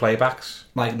mean, no playbacks?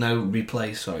 Like, no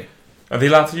replays, sorry. Are they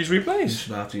allowed to use replays?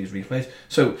 You're allowed to use replays.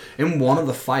 So, in one of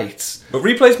the fights... But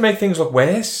replays make things look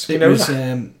worse. It was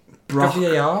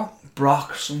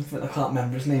Brock, something, I can't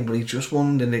remember his name, but he just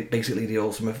won basically the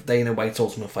ultimate, Dana White's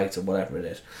ultimate fighter, whatever it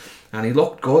is. And he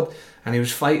looked good, and he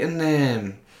was fighting...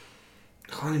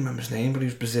 I can't remember his name, but he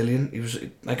was Brazilian. He was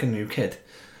like a new kid,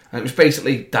 and it was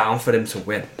basically down for him to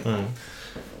win.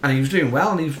 And he was doing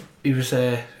well, and he was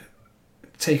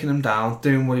taking him down,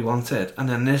 doing what he wanted. And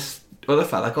then this other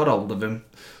fella got hold of him,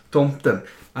 dumped him,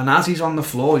 and as he's on the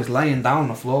floor, he's laying down on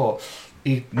the floor.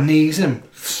 He knees him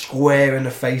square in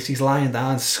the face. He's lying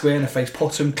down, square in the face,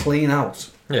 puts him clean out.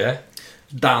 Yeah.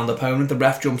 Down the opponent. The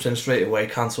ref jumps in straight away,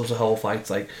 cancels the whole fight.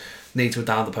 Like, need to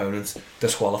down the opponent,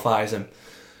 disqualifies him.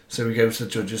 So he goes to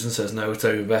the judges and says, no, it's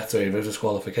over,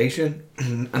 disqualification.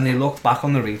 And they looked back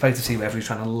on the replay to see whether he's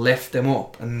trying to lift him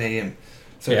up and knee him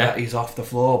so that he's off the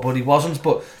floor. But he wasn't,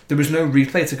 but there was no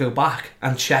replay to go back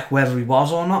and check whether he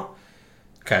was or not.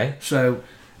 Okay. So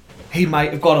he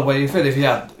might have got away with it if he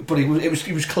had, but it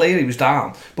was clear he was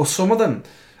down. But some of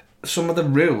the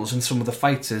rules in some of the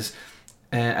fights is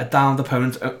a downed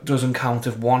opponent doesn't count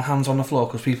if one hand's on the floor,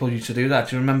 because people used to do that.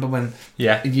 Do you remember when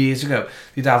years ago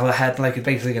they'd have a head, like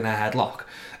basically in a headlock,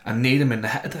 and knee him in the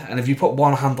head, and if you put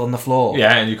one hand on the floor,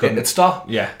 and you couldn't, it'd stop.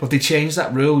 Yeah. But they changed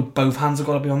that rule. Both hands have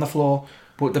got to be on the floor,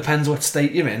 but it depends what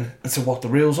state you're in and to what the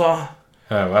rules are.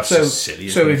 Oh, that's so silly.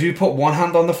 So if you put one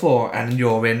hand on the floor and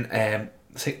you're in,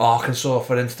 say Arkansas,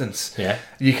 for instance,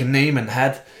 you can knee him in the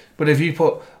head. But if you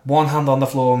put one hand on the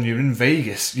floor and you're in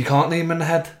Vegas, you can't knee him in the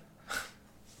head.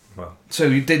 Well. So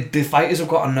the fighters have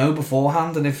got to know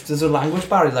beforehand, and if there's a language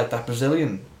barrier like that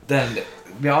Brazilian, then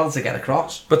it'll be harder to get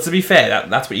across. But to be fair,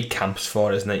 that's what he camps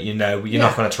for, isn't it? You know, you're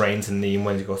not going to train to knee him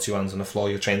when you've got 2 hands on the floor.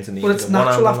 You're trained to knee. Well, it's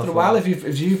natural after a while if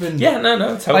you've been. Yeah, no,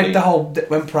 totally. Like the whole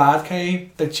when Pride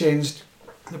came, they changed.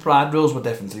 The Pride rules were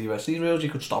different to the UFC rules. You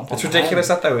could stomp. It's ridiculous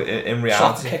that though. In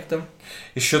reality, kick them.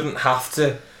 You shouldn't have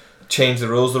to change the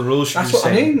rules. The rules should be the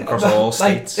same across all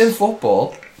states. Like in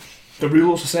football, the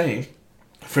rules are the same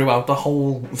throughout the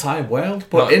whole entire world,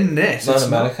 but in this, not in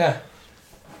America.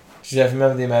 Did you ever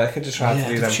remember the America just tried to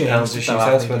do them penalty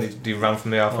shootouts when they ran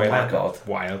from the halfway line? Oh my god,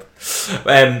 wild!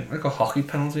 Like a hockey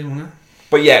penalty, wasn't it?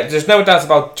 But yeah, there's no doubt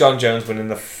about John Jones winning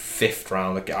the 5th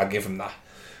round. I'll give him that.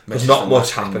 Because not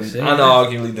much happened, and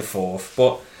arguably the 4th,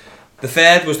 but the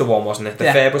 3rd was the one, wasn't it? The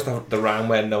 3rd was the round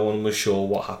where no one was sure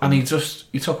what happened. And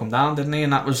he took him down, didn't he?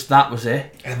 And that was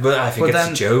it. But I think it's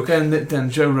a joke. Then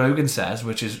Joe Rogan says,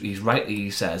 which is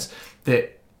he says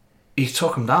that he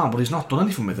took him down, but he's not done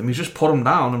anything with him. He's just put him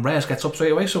down, and Reyes gets up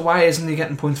straight away. So why isn't he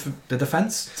getting points for the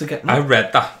defence to get him? I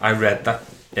read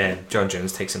that. John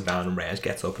Jones takes him down, and Reyes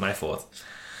gets up, and I thought,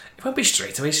 it won't be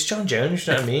straight away. It's John Jones,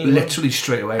 you know what I mean? Literally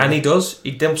straight away. And he does.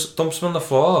 He dumps him on the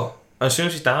floor. And as soon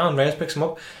as he's down, Reyes picks him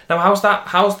up. Now, how's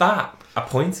that a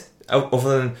point?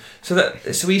 Other than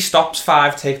so he stops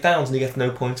 5 takedowns and he gets no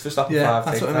points for stopping 5 takedowns.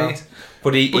 That's what I mean.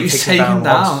 But he's taken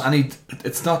down and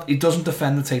he doesn't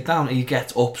defend the takedown. He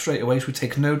gets up straight away, so he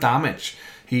takes no damage.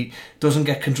 He doesn't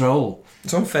get control.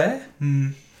 It's unfair.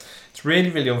 It's really,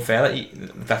 really unfair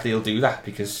that he'll do that,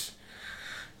 because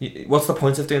what's the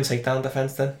point of doing takedown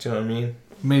defence then? Do you know what I mean?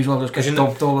 May as well just get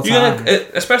dumped all the time.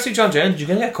 Especially John Jones, you're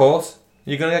going to get caught.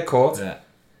 Yeah.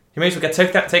 You may as well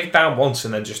take it down once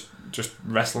and then just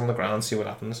wrestle on the ground and see what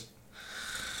happens.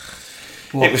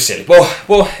 It was silly.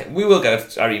 Well, we will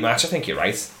get a rematch. I think you're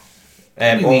right.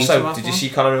 Also, did you see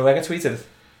Conor McGregor tweeted?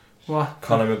 What?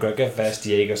 Conor McGregor versus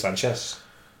Diego Sanchez.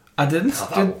 I didn't.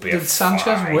 Did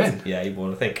Sanchez win? Yeah, he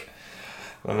won, I think.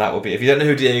 And that will be, if you don't know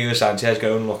who Diego Sanchez,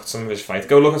 go and look at some of his fights.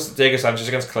 Go look at Diego Sanchez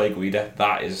against Clay Guida.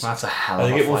 That's a hell of a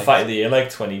fight. I think it won Fight of the Year, like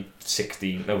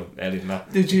 2016. No, earlier than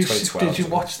that. Did you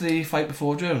watch the fight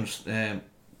before Jones?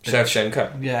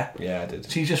 Shevchenko? Yeah, I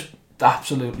did. She just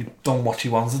absolutely done what she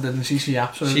wanted, didn't she?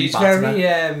 She's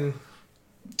very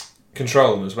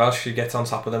controlling as well. She gets on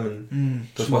top of them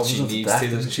and does what she needs to,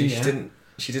 doesn't she?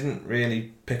 she didn't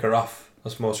really pick her off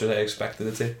as much as I expected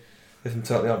her to. If I'm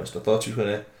totally honest, I thought she was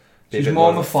going to be She was a bit more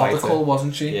of a methodical, fighter.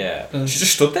 wasn't she? Yeah. Mm. She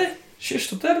just stood there. She just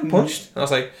stood there and punched. And I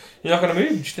was like, you're not going to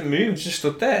move. She didn't move. She just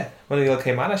stood there. When the girl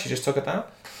came at her, she just took it down,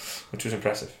 which was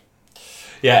impressive.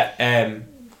 Yeah.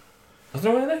 I don't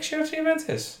know when the next UFC event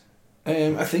is.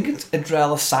 I think it's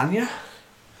Israel Adesanya.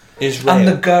 Israel. And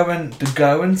they're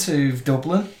going to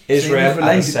Dublin. Israel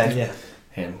Related- Adesanya.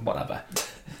 Him, whatever.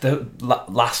 The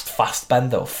last fast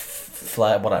bender,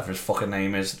 Flair, whatever his fucking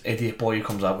name is, idiot boy who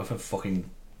comes out with a fucking,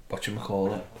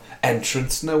 whatchamacallit,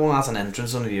 entrance. No one has an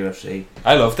entrance on the UFC.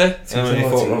 I loved it. Seems And when he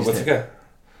like fought it's Ron easy. Whittaker.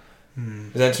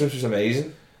 His entrance was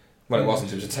amazing. Well, it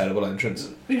wasn't. It was a terrible entrance.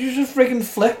 You just friggin'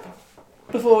 flip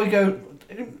before we go.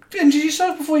 Injure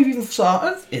yourself before you've even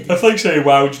started. Idiot. That's like saying,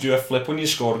 why would you do a flip when you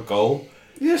scored a goal?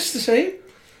 Yes, the same.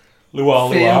 Luau.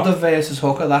 Fielder versus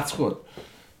Hooker, that's good.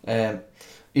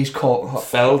 He's called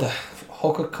Felder.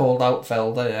 Hooker called out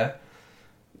Felder,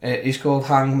 yeah. He's called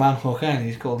Hangman Hooker and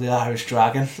he's called the Irish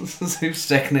Dragon. Two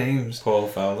sick names. Paul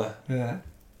Felder. Yeah.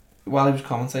 While he was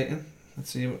commentating.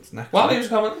 Let's see what's next. While he was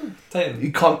commentating.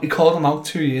 He called him out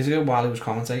 2 years ago while he was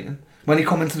commentating. When he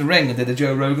come into the ring and did a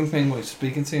Joe Rogan thing where he's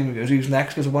speaking to him, he goes, who's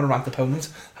next? Because I want a ranked opponent.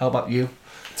 How about you?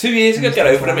 2 years ago, get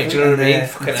over it, mate. Do you know what I mean? And,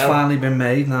 Fucking it's hell. finally been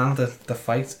made now, the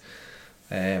fight.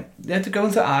 Yeah, they're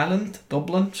going to Ireland,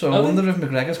 Dublin, so I Are wonder if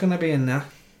McGregor's going to be in there.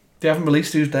 They haven't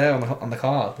released who's there on the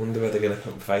card, Wonder where they're going to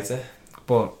put the fighter.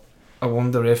 but I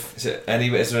wonder if... Is it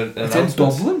anyway? Is there an It's in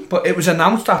announcement? Dublin, but it was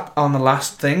announced that on the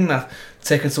last thing that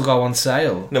tickets will go on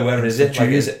sale. No, where is it? Like,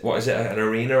 June. is it? What is it? An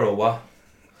arena or what?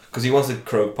 Because he wanted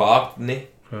Croke Park, didn't he?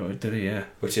 Oh, did he, yeah.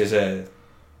 Which is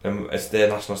it's their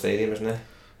national stadium, isn't it?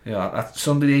 Yeah, that's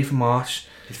Sunday the 8th of March,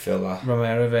 You'd feel that.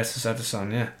 Romero versus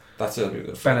Adesanya. That's it'll be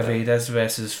good. for them. Benavidez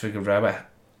versus Figueroa.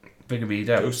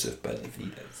 Figueredo. Joseph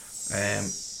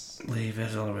Benavidez. Lee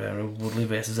versus Oliveira. Woodley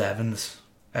versus Evans.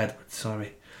 Edwards,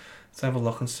 sorry. Let's have a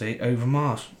look and see.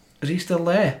 Overmars. Is he still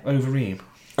there? Overeem.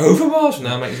 Overmars?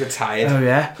 No, mate, he's retired. Oh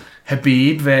yeah.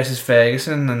 Habib versus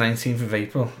Ferguson the 19th of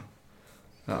April.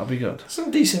 That'll be good. Some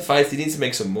decent fights. He needs to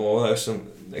make some more though. Some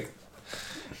like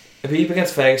Habib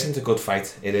against Ferguson's a good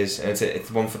fight. It is. And it's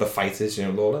one for the fighters. You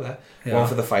know, Lawler there. Yeah. One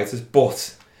for the fighters,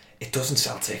 but it doesn't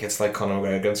sell tickets like Conor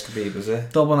McGregor against Khabib, does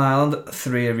it? Dublin Island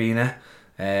 3 Arena.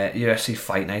 UFC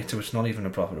Fight Night, so it's not even a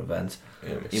proper event.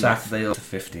 Saturday the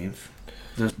 15th.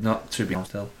 There's not to be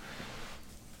still.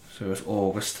 So it's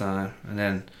August time. And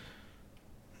then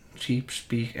Cheap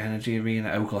Speak Energy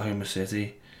Arena, Oklahoma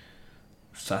City.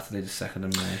 Saturday the 2nd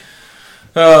of May.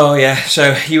 Oh yeah.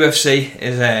 So UFC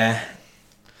is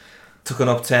took an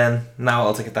upturn. Now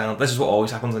I'll take it down. This is what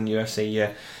always happens on UFC.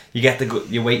 You get the good.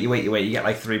 You wait. You get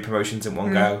like 3 promotions in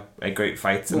one go. A great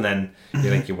fight, and then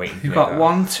you're waiting. You've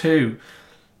got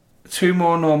two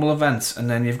more normal events, and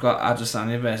then you've got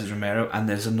Adesanya versus Romero, and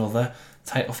there's another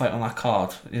title fight on that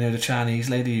card. You know, the Chinese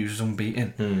lady who's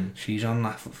unbeaten. She's on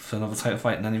that for another title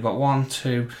fight, and then you've got 1,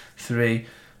 2, 3,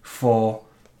 4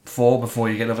 before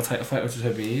you get another title fight, which is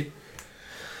Habib.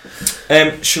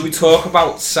 Should we talk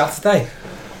about Saturday?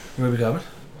 Where are we going?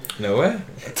 Nowhere.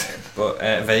 But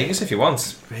Vegas, if you want.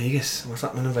 Vegas. What's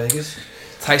happening in Vegas?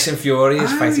 Tyson Fury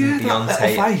is fighting yeah, that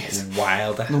little Deontay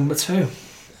Wilder. Number 2.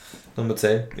 Number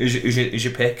 2. Who's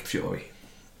your pick? Fury.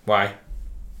 Why?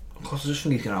 Because I just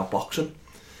think he can outbox him.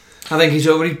 I think he's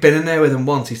already been in there with him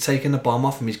once. He's taken the bomb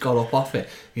off him. He's got up off it.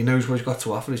 He knows what he's got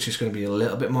to offer. He's just going to be a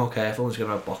little bit more careful. He's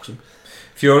going to outbox him.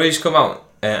 Fury's come out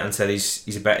and said he's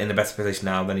in a better position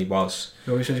now than he was.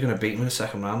 He always said he's going to beat him in the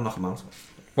second round, knock him out.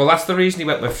 Well, that's the reason he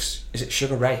went with. Is it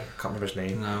Sugar Ray? I can't remember his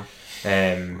name. No.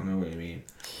 I know what you mean.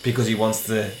 Because he wants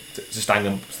to stand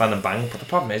and bang. But the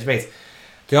problem is, mate,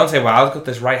 Deontay Wilder's got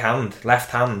this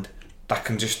left hand that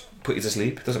can just put you to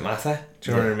sleep. It doesn't matter.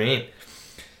 Do you know what I mean?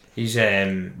 He's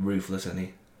Ruthless, isn't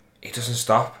he? he doesn't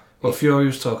stop. Well, Fury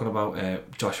was talking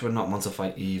about Joshua not wanting to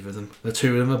fight either of them. The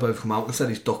two of them have both come out and said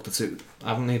he's ducked the two.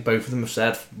 Haven't they? Both of them have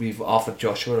said we've offered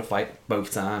Joshua a fight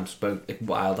both times, both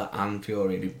Wilder and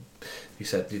Fury. And he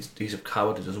said he's a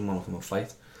coward. He doesn't want to come and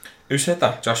fight. Who said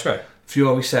that? Joshua?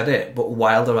 Fury said it, but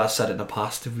Wilder has said it in the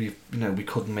past. If we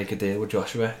couldn't make a deal with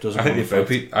Joshua. I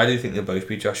think I do think they'll both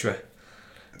beat Joshua.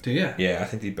 Do you? Yeah, I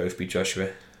think they both beat Joshua.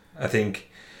 I think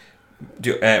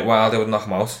Wilder would knock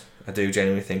him out. I do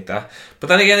genuinely think that. But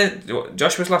then again,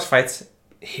 Joshua's last fight,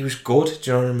 he was good.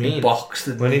 Do you know what I mean? He boxed,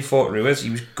 didn't when he? he fought Ruiz, he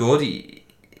was good.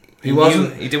 He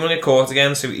wasn't. He didn't want to get caught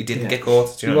again, so he didn't get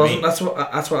caught. Do you know what I mean? That's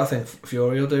what I think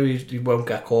Fury will do. He won't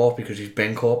get caught because he's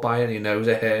been caught by it. And he knows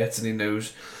it hurts, and he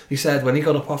knows. He said when he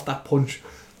got up off that punch,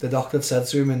 the doctor had said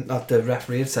to him, and the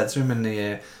referee had said to him in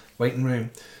the waiting room,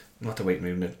 not the waiting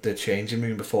room, the changing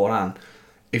room beforehand.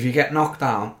 if you get knocked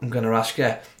down, I'm going to ask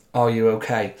you, are you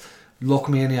okay? Look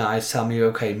me in the eyes, tell me you're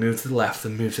okay, move to the left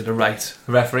and move to the right.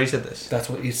 The referee said this? That's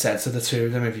what he said to the two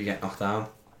of them if you get knocked down.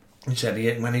 He said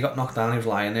when he got knocked down, he was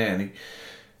lying there and he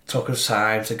took his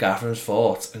time to gather his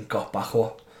thoughts and got back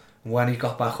up. And when he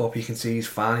got back up, you can see he's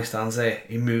fine, he stands there,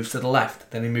 he moves to the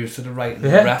left, then he moves to the right, and the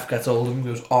ref gets hold of him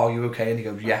and goes, are you okay? And he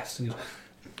goes, yes. And he goes,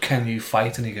 can you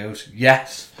fight? And he goes,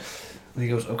 yes. And he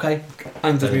goes, okay,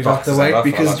 and just move out the way,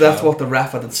 because that's what the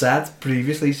ref had said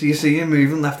previously. So you see him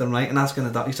moving left and right and asking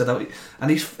the doctor. He said,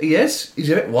 and he's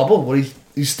a bit wobbled, but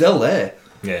he's still there.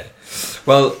 Yeah.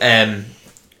 Well, I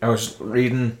was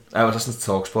listening to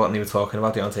TalkSport, and he was talking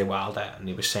about Deontay Wilder, and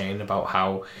he was saying about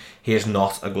how he is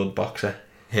not a good boxer.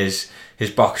 His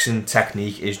boxing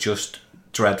technique is just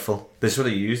dreadful. This is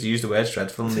what he used. He used the words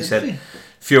dreadful, and he said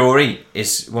Fury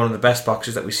is one of the best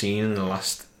boxers that we've seen in the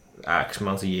last X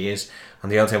amount of years.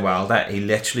 And Deontay Wilder, he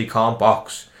literally can't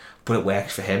box, but it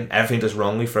works for him. Everything does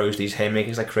wrong. He throws these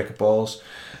haymakers like cricket balls,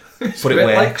 but it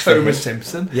works. Like Homer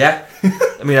Simpson. Yeah.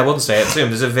 I mean, I wouldn't say it to him.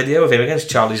 There's a video of him against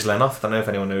Charlie Zlenoff. I don't know if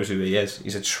anyone knows who he is.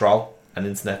 He's a troll, an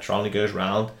internet troll, and he goes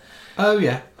round. Oh,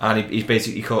 yeah. And he's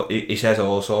basically he says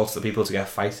all sorts to people to get a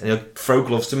fight. And he'll throw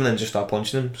gloves to him and then just start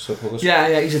punching them. So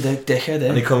yeah, he's a dickhead.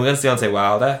 And he come against Deontay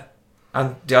Wilder.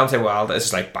 And Deontay Wilder, this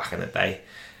is like back in the day,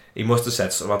 he must have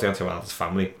said something about Deontay Wilder's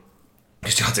family.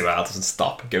 Because Deontay Wilder doesn't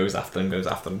stop, goes after him.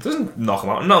 Doesn't knock him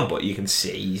out, none, but you can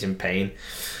see he's in pain.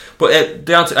 But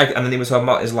Deontay, and then he was talking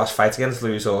about his last fight against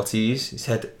Luis Ortiz. He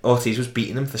said Ortiz was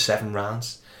beating him for 7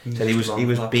 rounds. He said he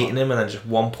was beating him, and then just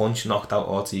one punch knocked out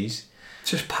Ortiz. It's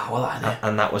just power, that, isn't it?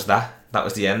 And that was that. That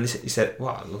was the end. He said,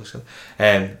 "What?"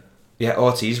 Yeah,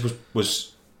 Ortiz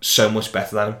was so much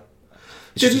better than him.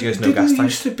 Didn't he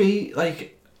used to be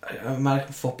like an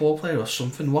American football player or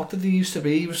something? What did he used to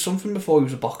be? He was something before he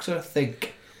was a boxer, I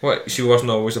think. What? She wasn't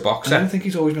always a boxer? I don't think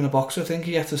he's always been a boxer. I think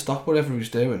he had to stop whatever he was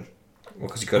doing. Well,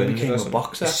 because he got injured. Became a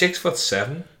boxer. He's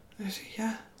 6'7". Is he?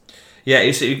 Yeah. Yeah,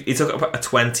 he took up a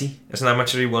 20 as an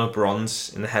amateur. He won a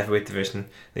bronze in the heavyweight division,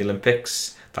 the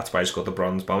Olympics. That's why he's called the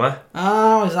Bronze Bomber.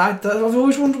 Oh, is that? I've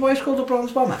always wondered why he's called the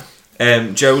Bronze Bomber.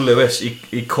 Joe Louis,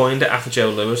 he coined it after Joe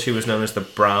Louis, who was known as the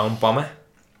Brown Bomber.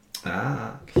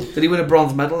 Ah. Did he win a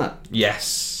bronze medal then?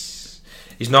 Yes.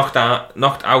 He's knocked out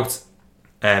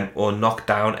or knocked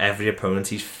down every opponent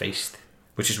he's faced,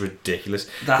 which is ridiculous.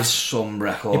 That's some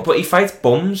record. But he fights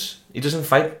bums. He doesn't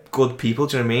fight good people,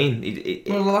 do you know what I mean?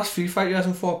 Well, the last few fights he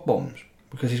hasn't fought bums,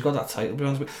 because he's got that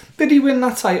title. Did he win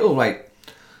that title, like,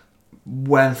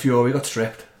 when Fury got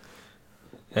stripped?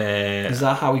 Is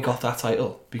that how he got that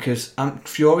title? Because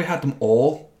Fury had them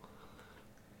all.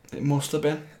 It must have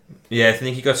been. Yeah, I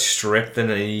think he got stripped and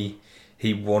then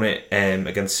he won it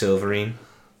against Silverine.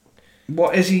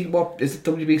 What is he? What is it?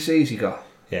 WBC's he got?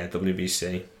 Yeah,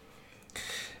 WBC.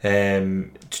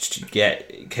 Came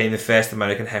the first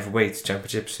American heavyweight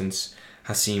championship since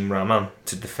Hasim Rahman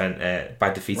to defend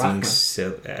by defeating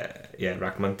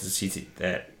Rahman to defeat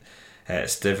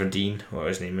Stavridine, or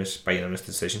his name is, by unanimous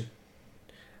decision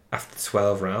after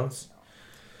 12 rounds.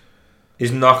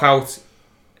 His knockout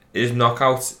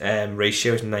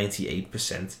ratio is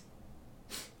 98%.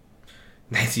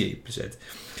 98%.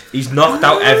 He's knocked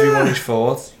out everyone he's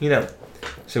fought, you know.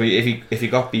 So if he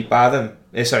got beat by them,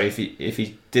 if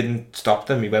he didn't stop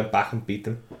them, he went back and beat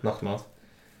them, knocked them out.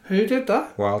 Who did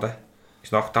that? Wilder.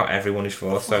 He's knocked out everyone he's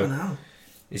fought, so hell.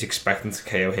 He's expecting to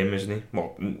KO him, isn't he?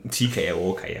 Well, TKO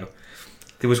or KO.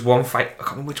 There was one fight, I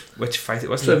can't remember which fight it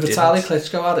was. So Vitaly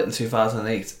Klitschko had it in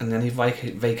 2008, and then he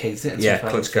vacated it in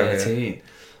 2013. Klitschko,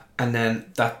 and then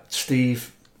that Stevie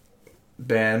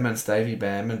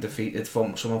Berman defeated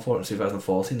someone fought in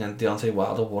 2014, then Deontay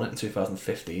Wilder won it in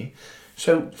 2015.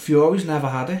 So Fury's never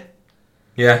had it.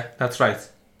 Yeah, that's right.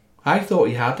 I thought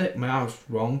he had it. I was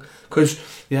wrong. Because,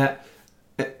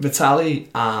 Vitaly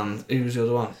and who was the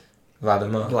other one?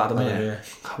 Vladimir.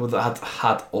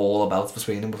 Had all the belts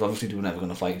between them, but obviously they were never going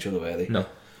to fight each other, were they? No.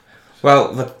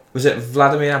 Well, was it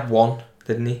Vladimir had one,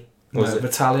 didn't he? No,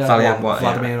 Vitaly had one.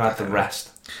 Vladimir had the rest.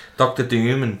 Dr.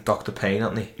 Doom and Dr. Payne,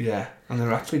 aren't they? Yeah, and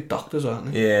they're actually doctors,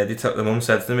 aren't they? Yeah, the mum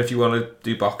said to them, if you want to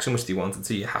do boxing, which they wanted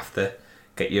to, you have to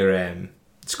get your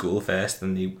school first,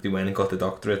 and they went and got the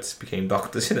doctorates, became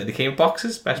doctors, they became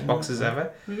boxers, best boxers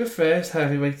ever. The first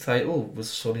heavyweight title was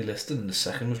Sonny Liston, and the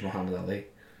second was Muhammad Ali.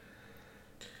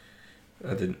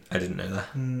 I didn't know that.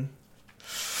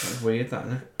 That's weird, that,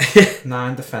 isn't it?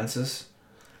 9 defences.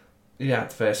 Yeah,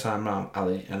 the first time round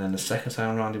Ali, and then the second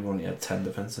time round he only had 10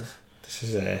 defences. This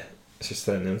is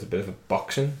turning into a bit of a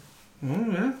boxing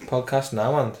podcast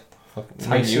now, and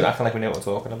you acting like we know what we're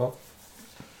talking about.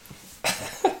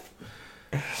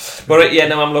 But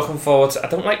I'm looking forward to. I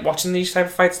don't like watching these type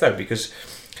of fights though, because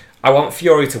I want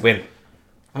Fury to win.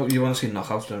 Oh, you want to see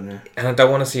knockouts, don't you? And I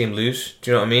don't want to see him lose.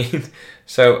 Do you know what I mean?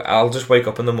 So I'll just wake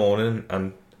up in the morning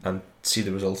and see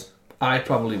the result. I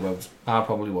probably won't. I'll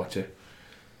probably watch it.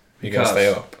 You're going to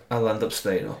stay up? I'll end up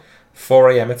staying up.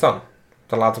 4 a.m. it's on.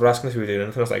 The lads were asking if we were doing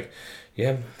anything. I was like,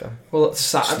 yeah. Well, it's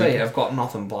Saturday. I've got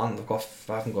nothing planned.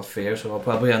 I haven't got fear, so I'll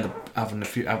probably end up having a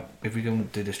few. If we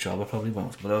don't do this job, I probably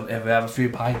won't. But if I have a few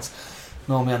pints,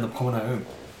 normally end up coming home,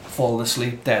 falling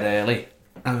asleep dead early,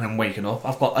 and then waking up.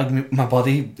 I've got like my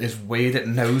body is weird. It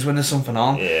knows when there's something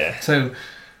on. Yeah. So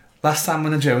last time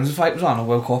when the Jones fight was on, I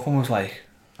woke up and was like,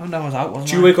 oh no, I was out. Wasn't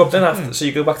Do you wake up then after? So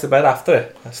you go back to bed after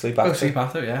it? I sleep after. Sleep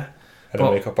after, yeah. I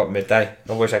don't wake up at midday.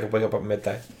 I wish I could wake up at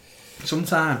midday.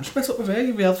 Sometimes split up with her,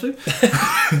 you'll be able to.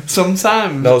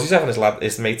 Sometimes. No, he's having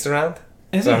his mates around.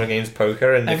 Is having games of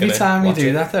poker and every time you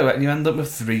do that though, you end up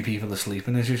with 3 people asleep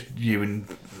and it's just you and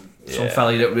some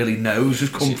fella you don't really know who's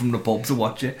just come from the pub to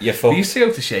watch it. We used to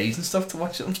go to Shays and stuff to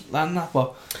watch it and that,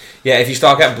 but yeah, if you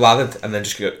start getting blathered and then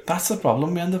just go, that's the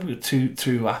problem. We end up with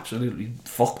two absolutely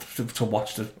fucked to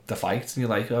watch the fights, and you're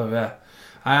like, oh yeah.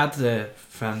 I had the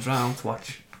friends round to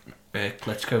watch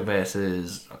Klitschko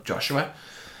versus Joshua.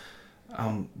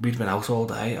 We'd been out all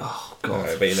day. Oh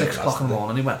god, 6 o'clock in the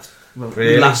morning he went. Well,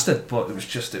 really? We lasted, but it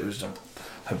was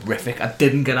horrific. I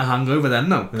didn't get a hangover then,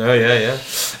 no. No, yeah.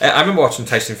 I remember watching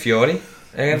Tyson Fury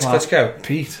against Klitschko.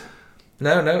 Pete?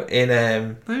 No, in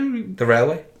the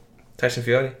Railway. Tyson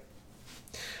Fury.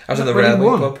 I was in the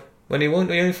Railway club. When he won,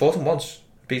 we only fought him once.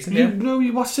 Beat him, No,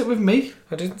 you watched it with me.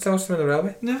 I didn't watch him in the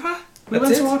Railway. Never? We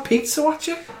went to our Pete's to watch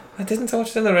it. I didn't watch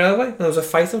it in the Railway. And there was a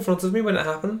fight in front of me when it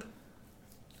happened.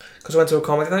 Because I went to a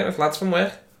comedy night with lads from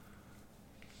work.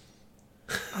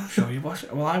 I'm sure you watched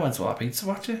it. Well, I went to our Pete's to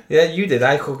watch it. Yeah, you did.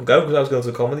 I couldn't go because I was going to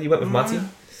a comedy. You went with Matty. Yeah.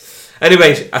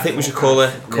 Anyway, I think we should call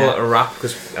it a wrap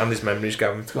because Andy's memory's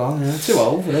going. Gone, yeah. Too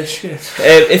old for this shit.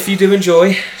 If you do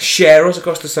enjoy, share us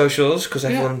across the socials because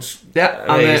everyone's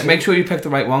and make sure you pick the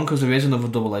right one because there is another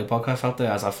AA podcast out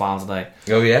there, as I found today.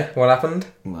 Oh yeah, what happened?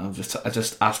 Well, I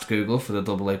just asked Google for the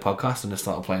AA podcast and they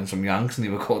started playing some Yanks and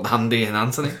they were called Andy and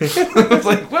Anthony. I was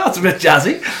like, well, it's a bit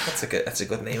jazzy. That's a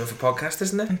good name of a podcast,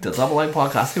 isn't it? The AA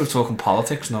podcast. They were talking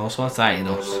politics and all sorts. That ain't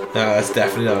us. No, that's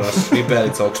definitely not us. We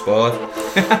barely talk sport.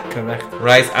 Correct.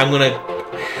 Right, I'm gonna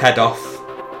head off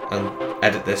and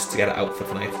edit this to get it out for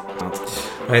tonight.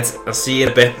 Right, I'll see you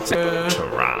in a bit.